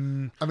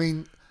it? I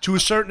mean, To a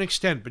certain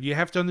extent, but you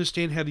have to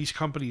understand how these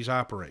companies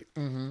operate.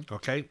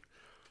 Okay?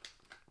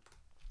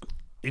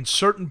 In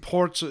certain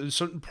parts of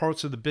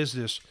the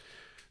business,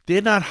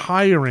 they're not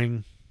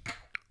hiring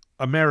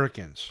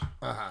Americans.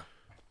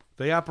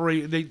 They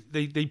operate.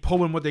 They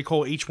pull in what they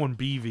call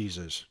H-1B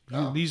visas.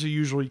 These are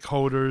usually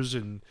coders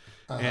and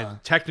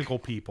technical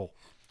people.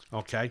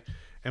 Okay,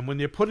 and when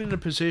they're put in a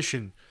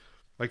position,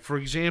 like for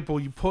example,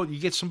 you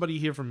get somebody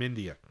here from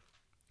India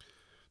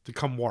to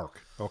come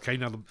work. Okay,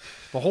 now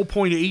the whole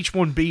point of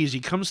H-1B is he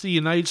comes to the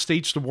United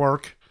States to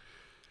work.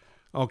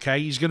 Okay,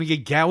 he's going to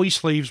get galley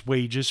slaves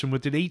wages, and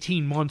within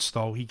 18 months,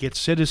 though, he gets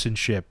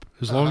citizenship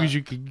as long as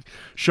you can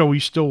show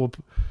he's still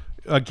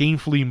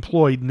gainfully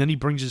employed, and then he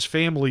brings his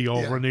family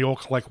over, and they all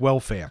collect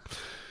welfare.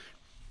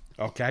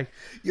 Okay,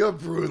 you're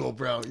brutal,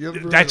 bro. You're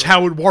brutal. that's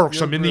how it works.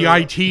 You're I'm in the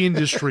brutal. IT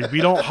industry. We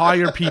don't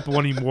hire people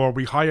anymore.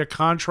 We hire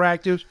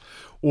contractors,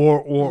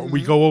 or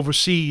we go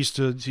overseas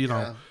to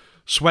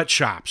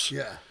sweatshops.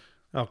 Yeah.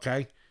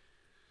 Okay.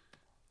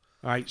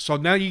 All right. So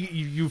now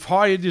you've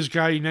hired this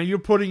guy. Now you're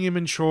putting him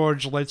in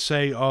charge, let's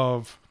say,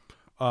 of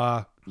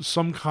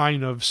some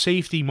kind of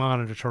safety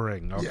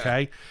monitoring.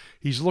 Okay. Yeah.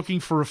 He's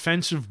looking for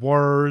offensive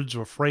words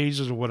or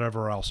phrases or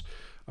whatever else.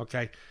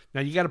 Okay. Now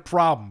you got a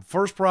problem.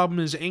 First problem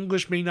is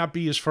English may not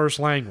be his first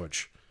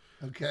language.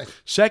 Okay.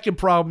 Second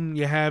problem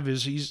you have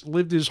is he's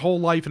lived his whole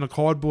life in a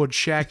cardboard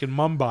shack in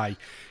Mumbai.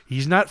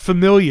 He's not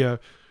familiar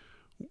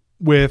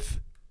with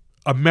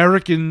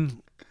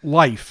American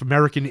life,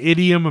 American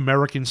idiom,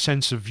 American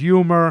sense of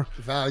humor,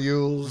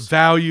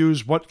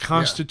 Values. what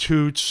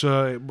constitutes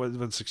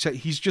what's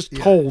he's just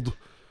told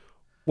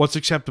what's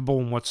acceptable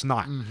and what's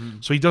not.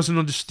 So he doesn't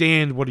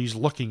understand what he's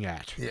looking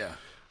at. Yeah.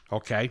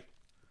 Okay?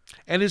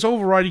 And his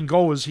overriding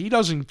goal is he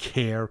doesn't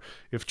care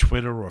if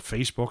Twitter or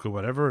Facebook or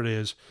whatever it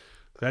is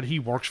that he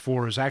works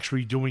for is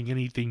actually doing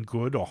anything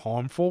good or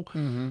harmful.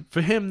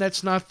 For him,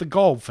 that's not the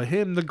goal. For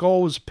him, the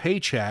goal is a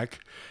paycheck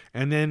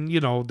and then,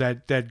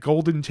 that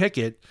golden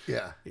ticket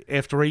Yeah.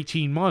 after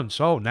 18 months.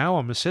 Oh, now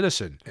I'm a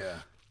citizen. Yeah.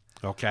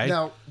 Okay?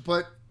 Now,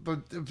 but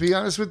But to be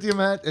honest with you,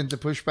 Matt, and to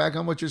push back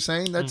on what you're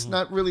saying, that's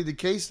not really the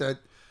case. That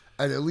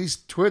at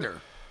least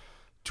Twitter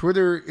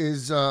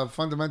is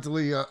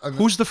fundamentally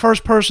Who's the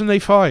first person they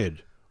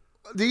fired?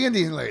 the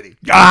Indian lady.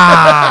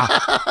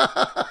 Ah,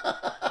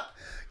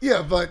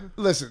 Yeah, but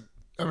listen,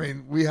 I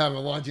mean, we have a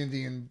large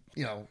Indian,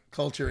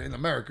 culture in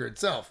America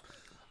itself.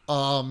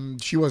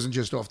 She wasn't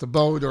just off the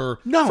boat or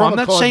no, from I'm a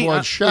not saying.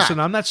 cardboard shack. Listen,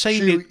 I'm not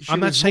saying She, that. she I'm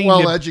not was saying well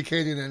they're-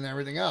 educated and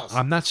everything else.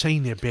 I'm not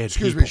saying they're bad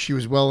Excuse people. me, she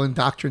was well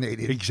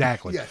indoctrinated.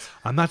 Exactly. Yes.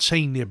 I'm not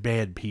saying they're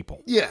bad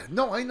people. Yeah,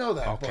 no, I know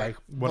that. Okay.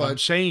 But, What I'm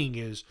saying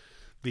is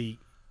the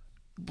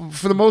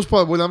for the most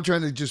part, what I'm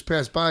trying to just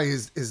pass by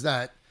is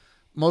that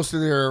most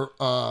of their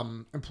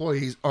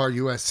employees are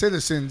U.S.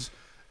 citizens.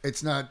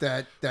 It's not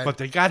that. but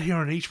they got here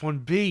on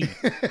H-1B.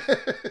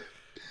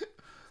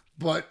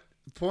 But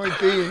point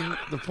being,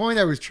 the point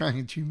I was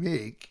trying to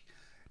make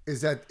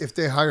is that if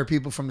they hire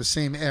people from the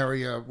same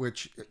area,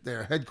 which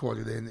they're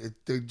headquartered in,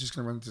 they're just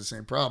going to run into the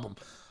same problem.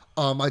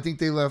 I think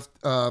they left.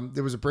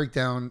 There was a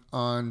breakdown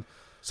on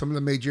some of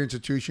the major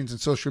institutions and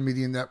social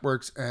media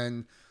networks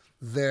and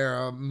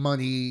their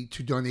money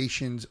to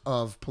donations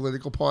of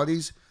political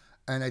parties.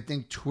 And I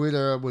think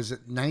Twitter was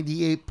at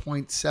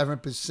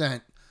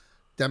 98.7%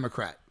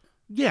 Democrat.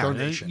 Yeah,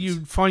 Donations.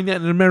 you find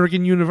that in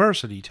American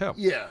University too.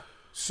 Yeah.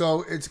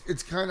 So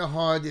it's kind of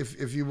hard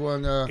if you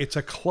want to. It's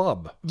a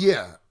club.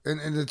 Yeah,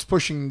 and it's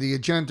pushing the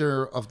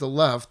agenda of the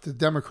left, the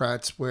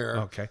Democrats,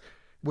 where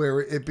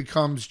it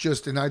becomes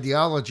just an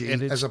ideology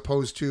as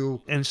opposed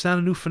to and it's not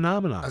a new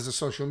phenomenon. as a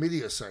social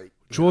media site.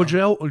 George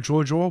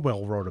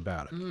Orwell wrote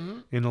about it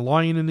in The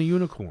Lion and the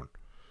Unicorn.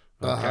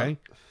 Okay,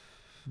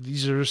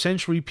 these are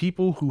essentially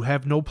people who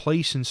have no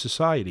place in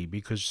society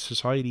because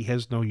society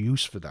has no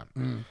use for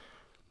them.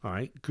 All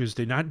right, because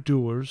they're not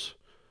doers.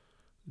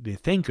 They're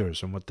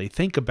thinkers, and what they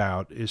think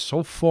about is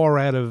so far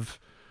out of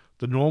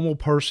the normal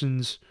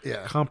person's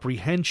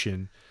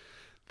comprehension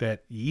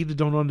that you either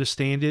don't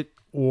understand it,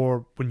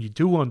 or when you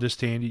do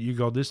understand it, you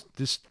go, "This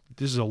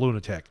is a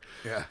lunatic.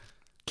 Yeah,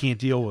 can't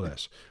deal with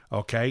this."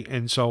 Okay,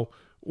 and so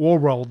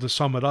Orwell, to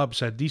sum it up,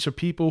 said these are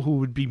people who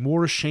would be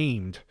more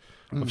ashamed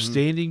of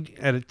standing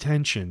at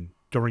attention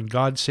during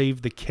 "God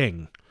Save the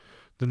King"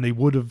 than they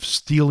would of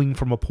stealing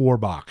from a poor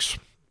box.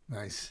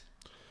 nice.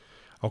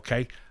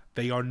 Okay,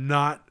 they are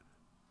not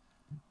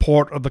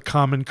part of the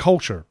common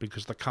culture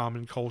because the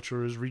common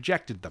culture has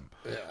rejected them.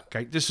 Yeah.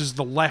 Okay, this is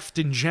the left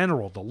in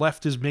general. The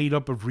left is made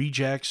up of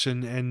rejects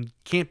and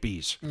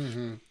campies.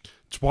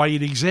 It's why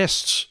it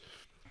exists.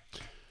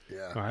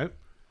 Yeah. All right.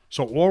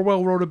 So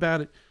Orwell wrote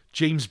about it.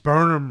 James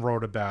Burnham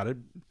wrote about it.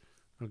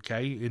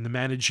 Okay, in the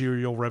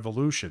Managerial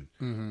Revolution.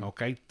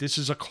 Okay, this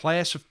is a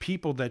class of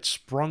people that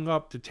sprung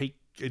up to take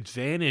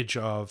advantage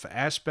of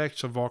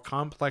aspects of our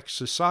complex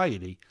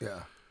society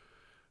Yeah.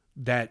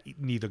 that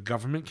neither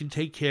government can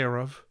take care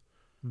of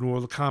nor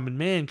the common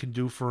man can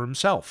do for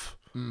himself.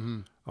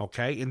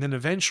 Okay? And then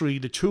eventually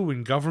the two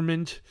in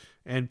government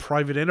and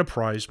private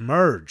enterprise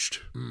merged.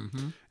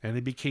 And they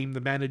became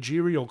the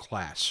managerial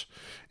class.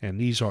 And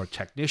these are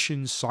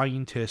technicians,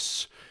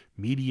 scientists,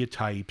 media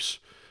types,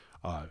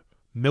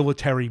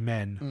 military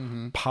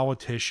men,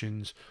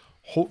 politicians,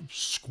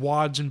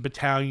 squads and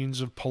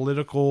battalions of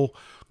political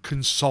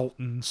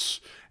consultants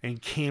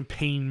and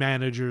campaign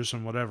managers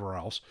and whatever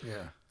else.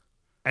 Yeah.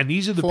 And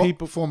these are the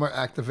people. Former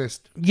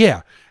activist.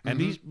 Yeah. And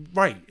these,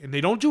 right. And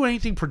they don't do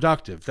anything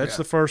productive. That's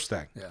the first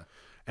thing. Yeah.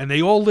 And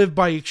they all live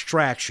by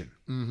extraction.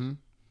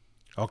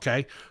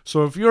 Okay.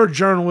 So if you're a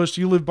journalist,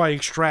 you live by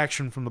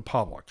extraction from the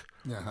public.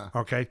 Yeah.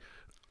 Okay.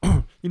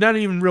 You're not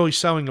even really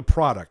selling a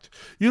product.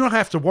 You don't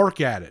have to work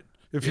at it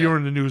if you're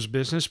in the news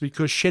business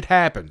because shit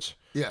happens.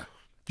 Yeah.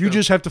 You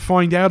just have to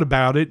find out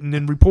about it and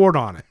then report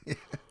on it.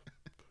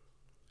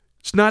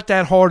 It's not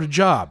that hard a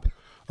job.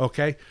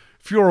 Okay.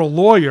 If you're a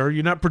lawyer,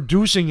 you're not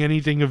producing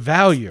anything of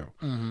value.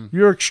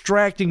 You're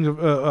extracting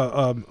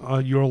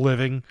your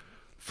living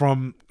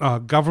from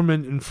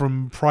government and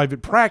from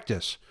private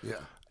practice. Yeah.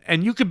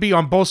 And you could be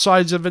on both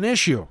sides of an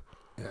issue.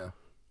 Yeah.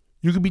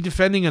 You could be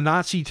defending a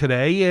Nazi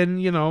today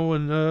and,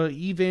 an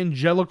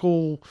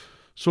evangelical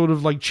sort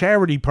of like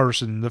charity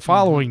person the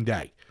following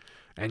day.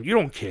 And you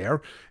don't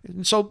care.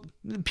 And so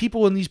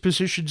people in these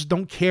positions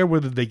don't care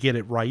whether they get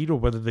it right or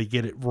whether they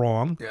get it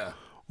wrong. Yeah.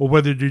 Or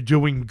whether they're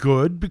doing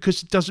good,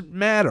 because it doesn't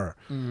matter.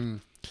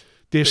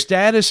 Their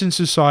status in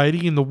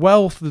society and the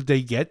wealth that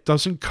they get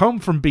doesn't come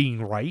from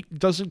being right. It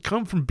doesn't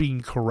come from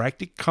being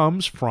correct. It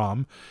comes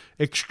from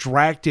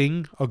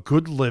extracting a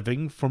good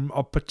living from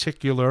a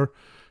particular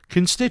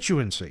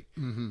constituency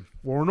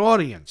or an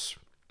audience.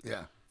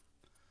 Yeah.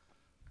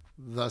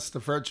 Thus the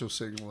virtual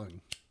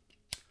signaling.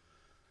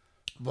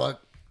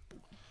 But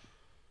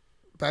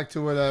back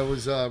to what I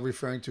was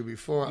referring to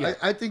before,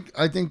 I think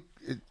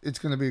it's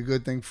going to be a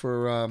good thing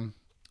for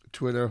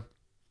Twitter,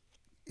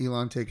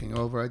 Elon taking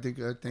over. I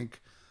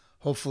think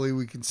hopefully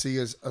we can see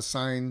as a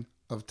sign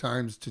of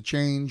times to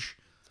change,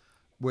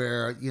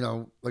 where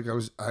like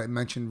I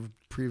mentioned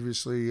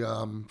previously,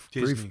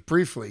 Disney.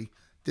 briefly,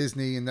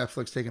 Disney and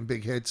Netflix taking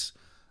big hits.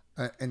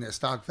 and their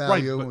stock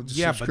value, but- and the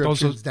yeah, but those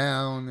subscriptions are-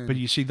 down. And, But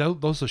you see,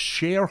 those are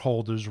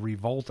shareholders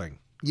revolting.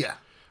 yeah,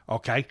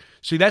 Okay?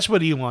 See, that's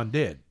what Elon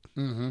did.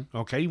 Mm-hmm.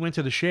 Okay? He went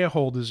to the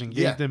shareholders and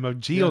gave Yeah. them a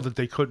deal that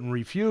they couldn't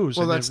refuse.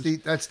 well, and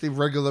that's the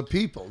regular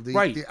people, the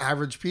Right. the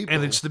average people,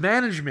 and it's the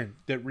management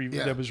that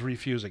Yeah. that was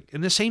refusing.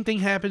 And the same thing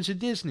happens at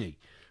Disney.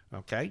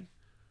 Okay?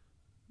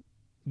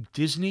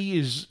 Disney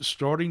is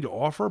starting to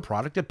offer a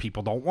product that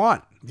people don't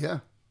want. yeah.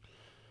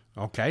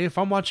 Okay? If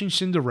I'm watching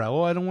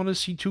Cinderella, I don't want to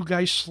see two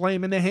guys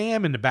slamming the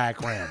ham in the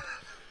background.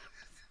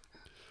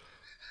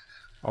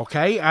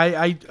 Okay?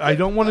 I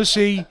don't want to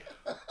see...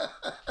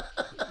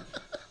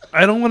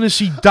 I don't want to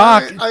see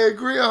Doc... I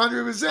agree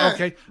 100%.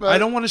 Okay, but I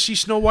don't want to see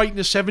Snow White and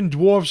the Seven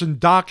Dwarfs and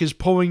Doc is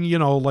pulling,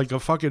 like a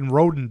fucking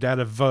rodent out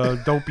of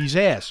Dopey's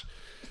ass.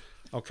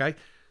 Okay?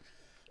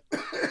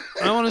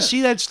 I don't want to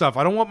see that stuff.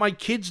 I don't want my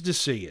kids to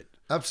see it.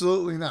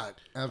 Absolutely not.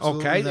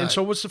 Absolutely Okay? not. And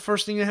so what's the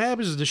first thing that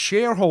happens is the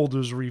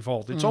shareholders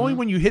revolt. It's only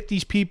when you hit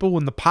these people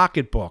in the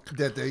pocketbook.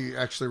 that they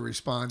actually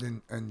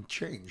respond and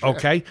change.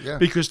 Okay? Yeah.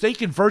 Because they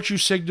can virtue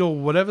signal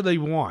whatever they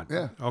want.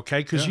 Yeah. Okay?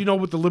 Because Yeah. you know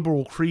what the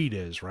liberal creed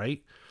is,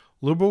 right?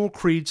 Liberal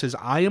creed says,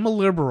 I am a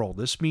liberal.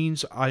 This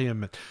means I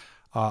am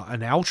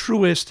an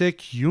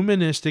altruistic,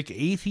 humanistic,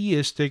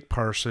 atheistic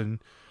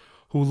person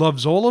who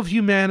loves all of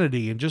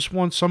humanity and just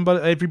wants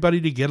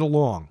everybody to get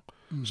along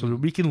so that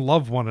we can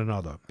love one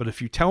another. But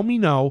if you tell me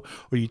no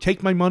or you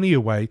take my money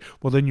away,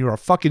 well, then you're a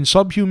fucking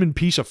subhuman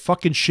piece of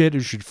fucking shit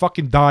and should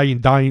fucking die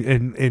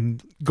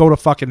and go to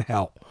fucking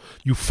hell.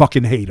 You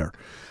fucking hater.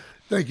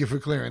 Thank you for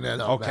clearing that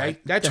up. Okay?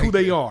 Matt. That's Thank who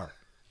they you. are.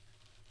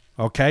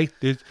 Okay?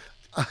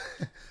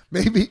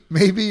 Maybe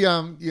maybe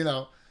I'm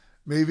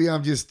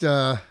just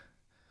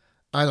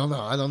I don't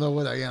know. I don't know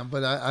what I am,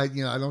 but I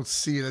don't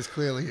see it as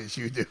clearly as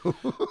you do.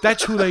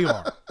 That's who they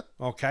are.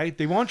 Okay?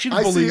 They want you to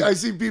I believe...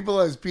 see people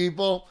as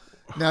people.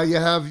 Now you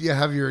have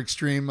your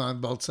extreme on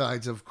both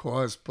sides, of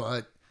course,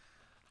 but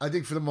I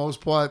think for the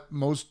most part,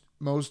 most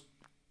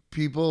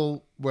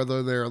people,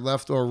 whether they're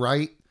left or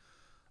right,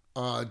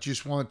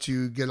 just want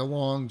to get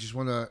along, just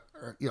want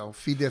to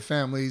feed their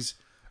families,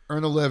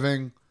 earn a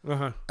living,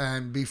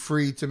 and be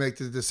free to make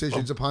the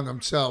decisions upon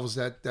themselves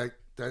that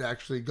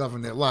actually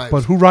govern their lives.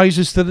 But who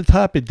rises to the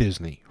top at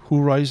Disney?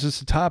 Who rises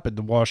to the top at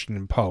the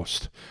Washington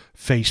Post,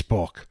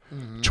 Facebook,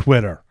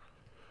 Twitter?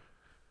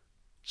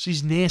 It's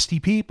these nasty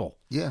people.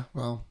 Yeah,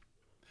 well,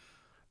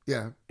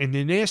 yeah, And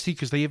they're nasty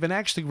because they have an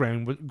axe to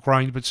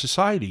grind with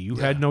society. You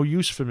had no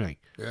use for me.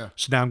 yeah,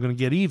 So now I'm going to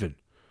get even.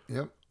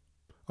 yep,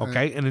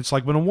 Okay? And it's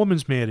like when a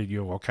woman's mad at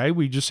you, okay?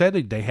 We just said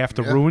it. They have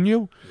to Yeah. ruin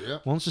you. yeah.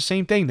 Well, it's the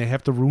same thing. They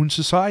have to ruin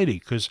society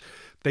because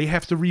they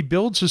have to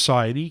rebuild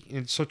society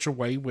in such a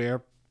way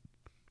where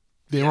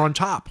they're on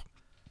top.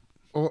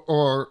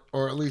 Or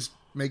at least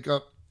make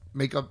up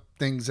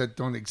things that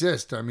don't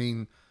exist. I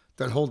mean,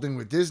 that whole thing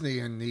with Disney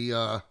and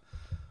the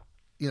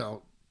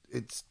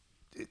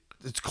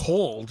it's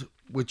called,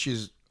 which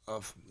is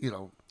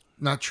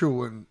not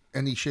true in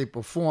any shape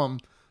or form,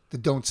 the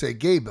Don't Say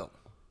Gay bill.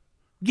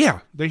 Yeah,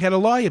 they had to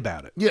lie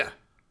about it. Yeah,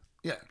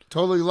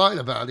 totally lied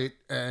about it,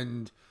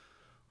 and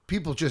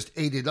people just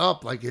ate it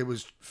up like it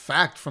was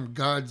fact from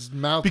God's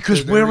mouth. Because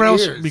to their where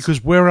else? ears.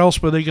 Because where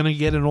else were they going to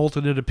get an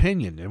alternate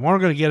opinion? They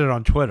weren't going to get it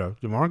on Twitter.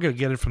 They weren't going to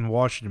get it from the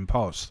Washington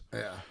Post,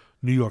 yeah,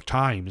 New York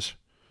Times,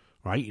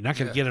 right? You're not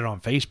going to Yeah. get it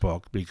on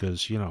Facebook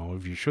because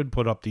if you should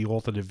put up the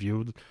alternate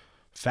view, the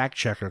fact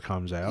checker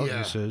comes out Yeah.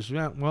 and says,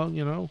 "Yeah, well,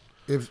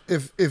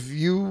 if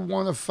you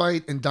want to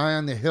fight and die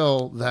on the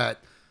hill that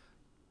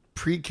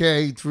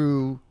pre-K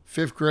through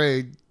 5th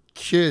grade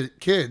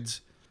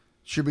kids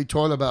should be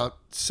taught about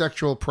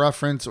sexual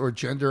preference or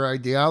gender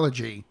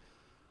ideology,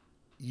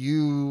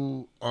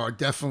 you are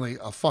definitely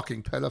a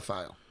fucking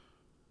pedophile.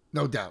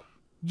 No doubt.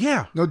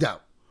 yeah." No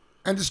doubt.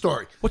 End of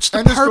story. What's the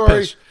End of story.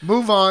 purpose?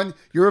 Move on.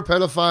 You're a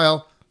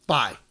pedophile.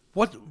 Bye.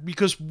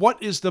 Because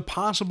what is the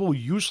possible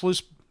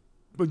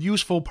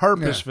useful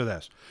purpose Yeah. for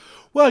this?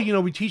 Well,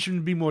 we teach them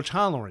to be more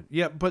tolerant.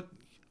 Yeah, but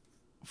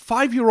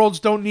 5-year-olds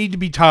don't need to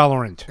be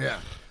tolerant. Yeah.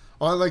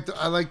 Oh,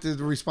 I like the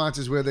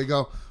responses where they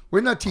go,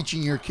 "We're not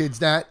teaching your kids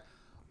that.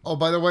 Oh,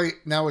 by the way,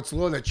 now it's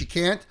law that you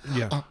can't.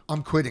 Yeah.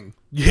 I'm quitting.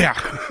 Yeah.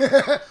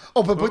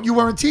 Oh, but you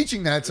weren't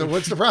teaching that, so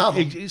what's the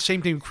problem?"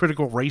 Same thing with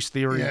critical race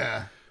theory.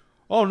 Yeah.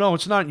 Oh, no,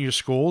 it's not in your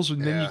schools.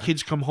 And then Yeah. your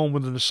kids come home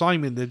with an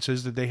assignment that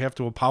says that they have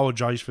to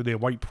apologize for their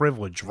white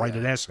privilege, write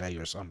an essay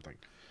or something.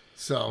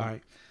 So,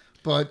 Right.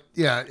 but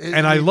yeah.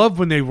 And I love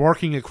when they're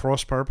working at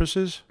cross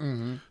purposes.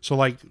 Mm-hmm. So,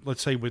 like,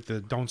 let's say with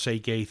the Don't Say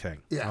Gay thing.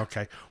 Yeah.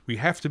 Okay. We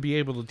have to be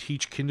able to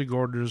teach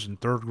kindergartners and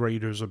third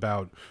graders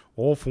about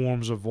all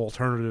forms of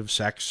alternative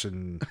sex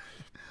and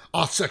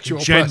all sexual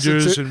genders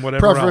preferences- and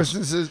whatever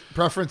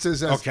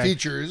preferences as Okay.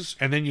 teachers.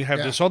 And then you have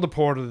Yeah. this other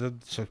part of the,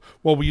 so,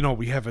 well,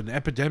 we have an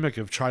epidemic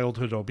of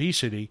childhood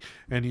obesity.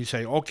 And you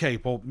say, okay,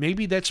 well,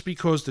 maybe that's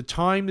because the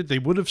time that they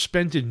would have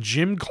spent in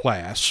gym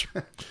class,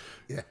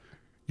 Yeah.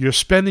 you're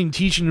spending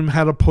teaching them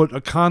how to put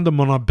a condom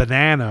on a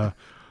banana,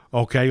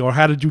 okay, or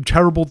how to do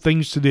terrible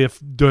things to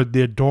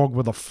their dog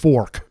with a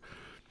fork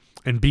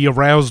and be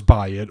aroused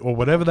by it, or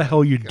whatever the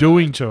hell you're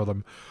doing to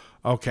them,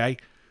 okay?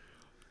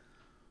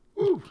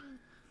 Woo.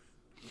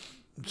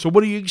 So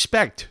what do you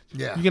expect?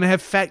 Yeah. You're going to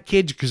have fat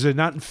kids because they're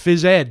not in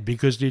phys ed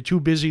because they're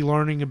too busy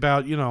learning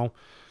about,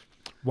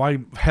 why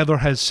Heather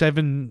has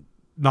 7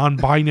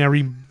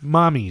 non-binary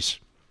mommies.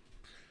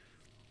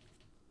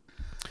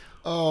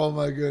 Oh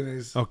my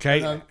goodness.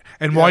 Okay?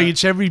 And why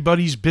it's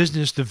everybody's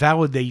business to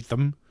validate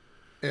them.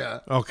 Yeah.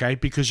 Okay?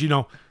 Because,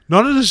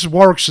 none of this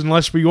works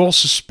unless we all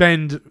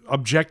suspend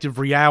objective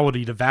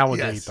reality to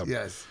validate them.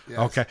 Yes.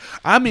 Okay,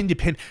 I'm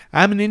independent.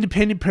 I'm an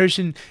independent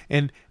person,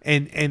 and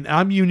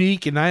I'm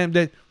unique, and I am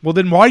that. Well,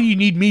 then why do you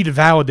need me to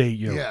validate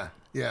you?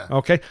 Yeah.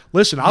 Okay,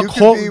 listen, You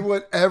can be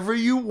whatever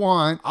you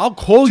want. I'll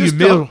call you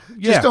Mildred.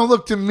 Just don't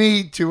look to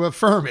me to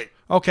affirm it.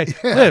 Okay,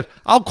 Liv,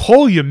 I'll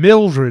call you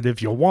Mildred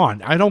if you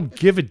want. I don't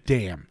give a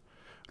damn.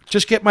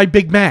 Just get my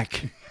Big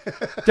Mac.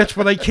 That's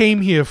what I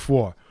came here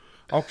for.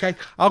 Okay,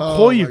 I'll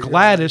call you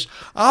Gladys.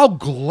 I'll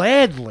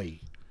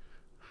gladly,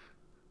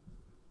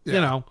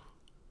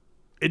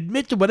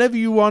 admit to whatever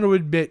you want to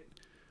admit.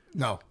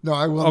 No,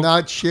 I will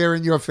not share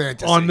in your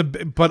fantasy.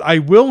 But I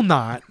will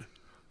not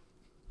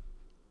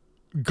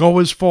go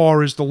as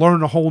far as to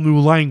learn a whole new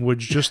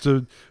language just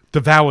to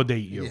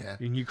validate you. Yeah.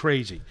 And you're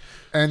crazy.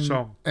 And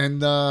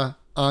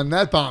on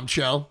that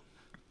bombshell,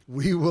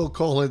 we will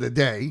call it a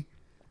day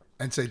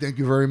and say thank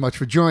you very much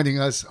for joining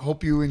us.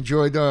 Hope you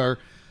enjoyed our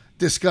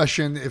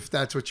discussion, if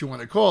that's what you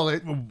want to call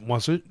it.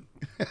 Was it?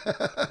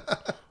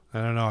 I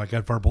don't know. I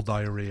got verbal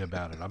diarrhea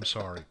about it. I'm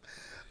sorry.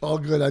 All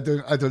good. I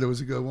thought it was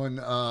a good one.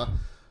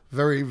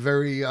 Very,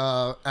 very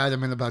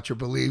adamant about your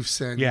beliefs.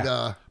 And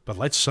but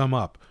let's sum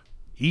up.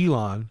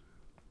 Elon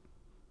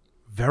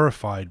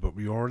verified what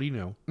we already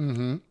knew.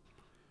 Mm-hmm.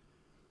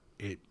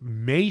 It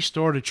may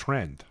start a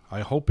trend. I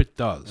hope it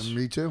does. And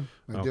me too.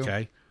 I do.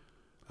 Okay.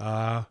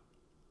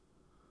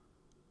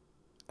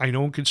 I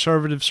know in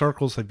conservative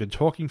circles, they've been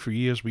talking for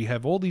years. We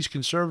have all these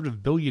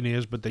conservative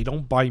billionaires, but they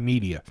don't buy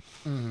media.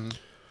 Mm-hmm.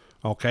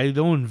 Okay?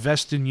 They'll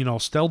invest in,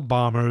 stealth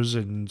bombers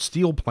and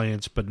steel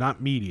plants, but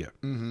not media.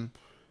 Mm-hmm.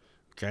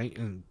 Okay?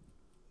 And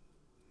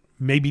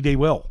maybe they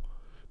will.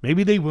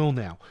 Maybe they will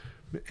now.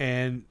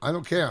 And I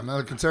don't care. I'm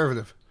not a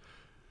conservative.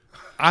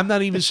 I'm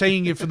not even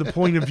saying it from the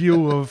point of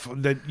view of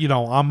that,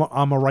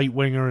 I'm a right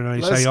winger and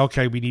I say,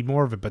 okay, we need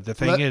more of it. But the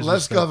thing is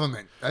less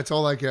government. That's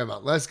all I care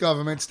about. Less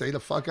government. Stay the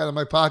fuck out of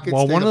my pocket.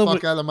 Well, stay the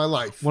fuck out of my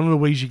life. One of the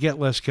ways you get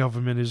less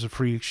government is a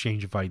free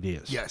exchange of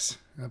ideas. Yes,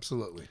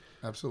 absolutely.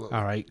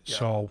 All right. Yeah.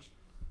 So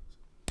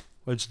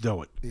let's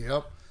do it.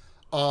 Yep.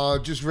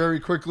 Just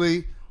very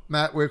quickly,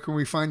 Matt, where can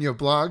we find your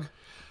blog?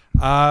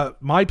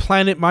 My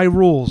Planet, My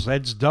Rules.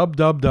 That's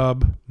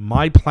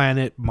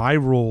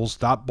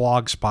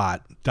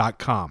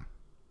myplanetmyrules.blogspot.com.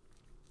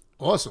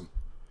 Awesome.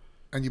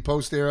 And you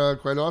post there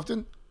quite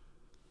often?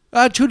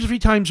 2 to 3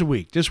 times a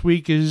week. This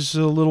week is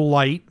a little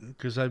light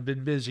because I've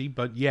been busy,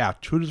 but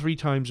 2 to 3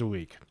 times a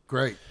week.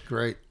 Great.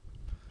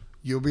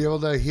 You'll be able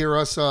to hear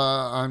us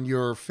on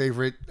your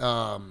favorite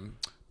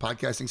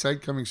podcasting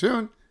site coming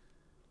soon.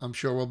 I'm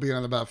sure we'll be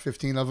on about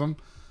 15 of them.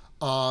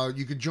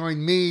 You could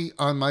join me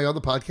on my other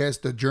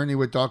podcast, The Journey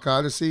with Dark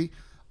Odyssey.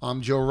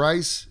 I'm Joe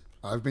Rice.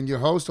 I've been your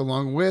host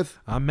along with...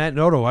 I'm Matt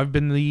Noto. I've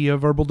been the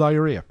verbal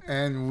diarrhea.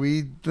 And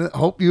we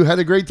hope you had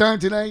a great time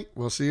tonight.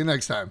 We'll see you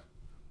next time.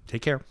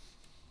 Take care.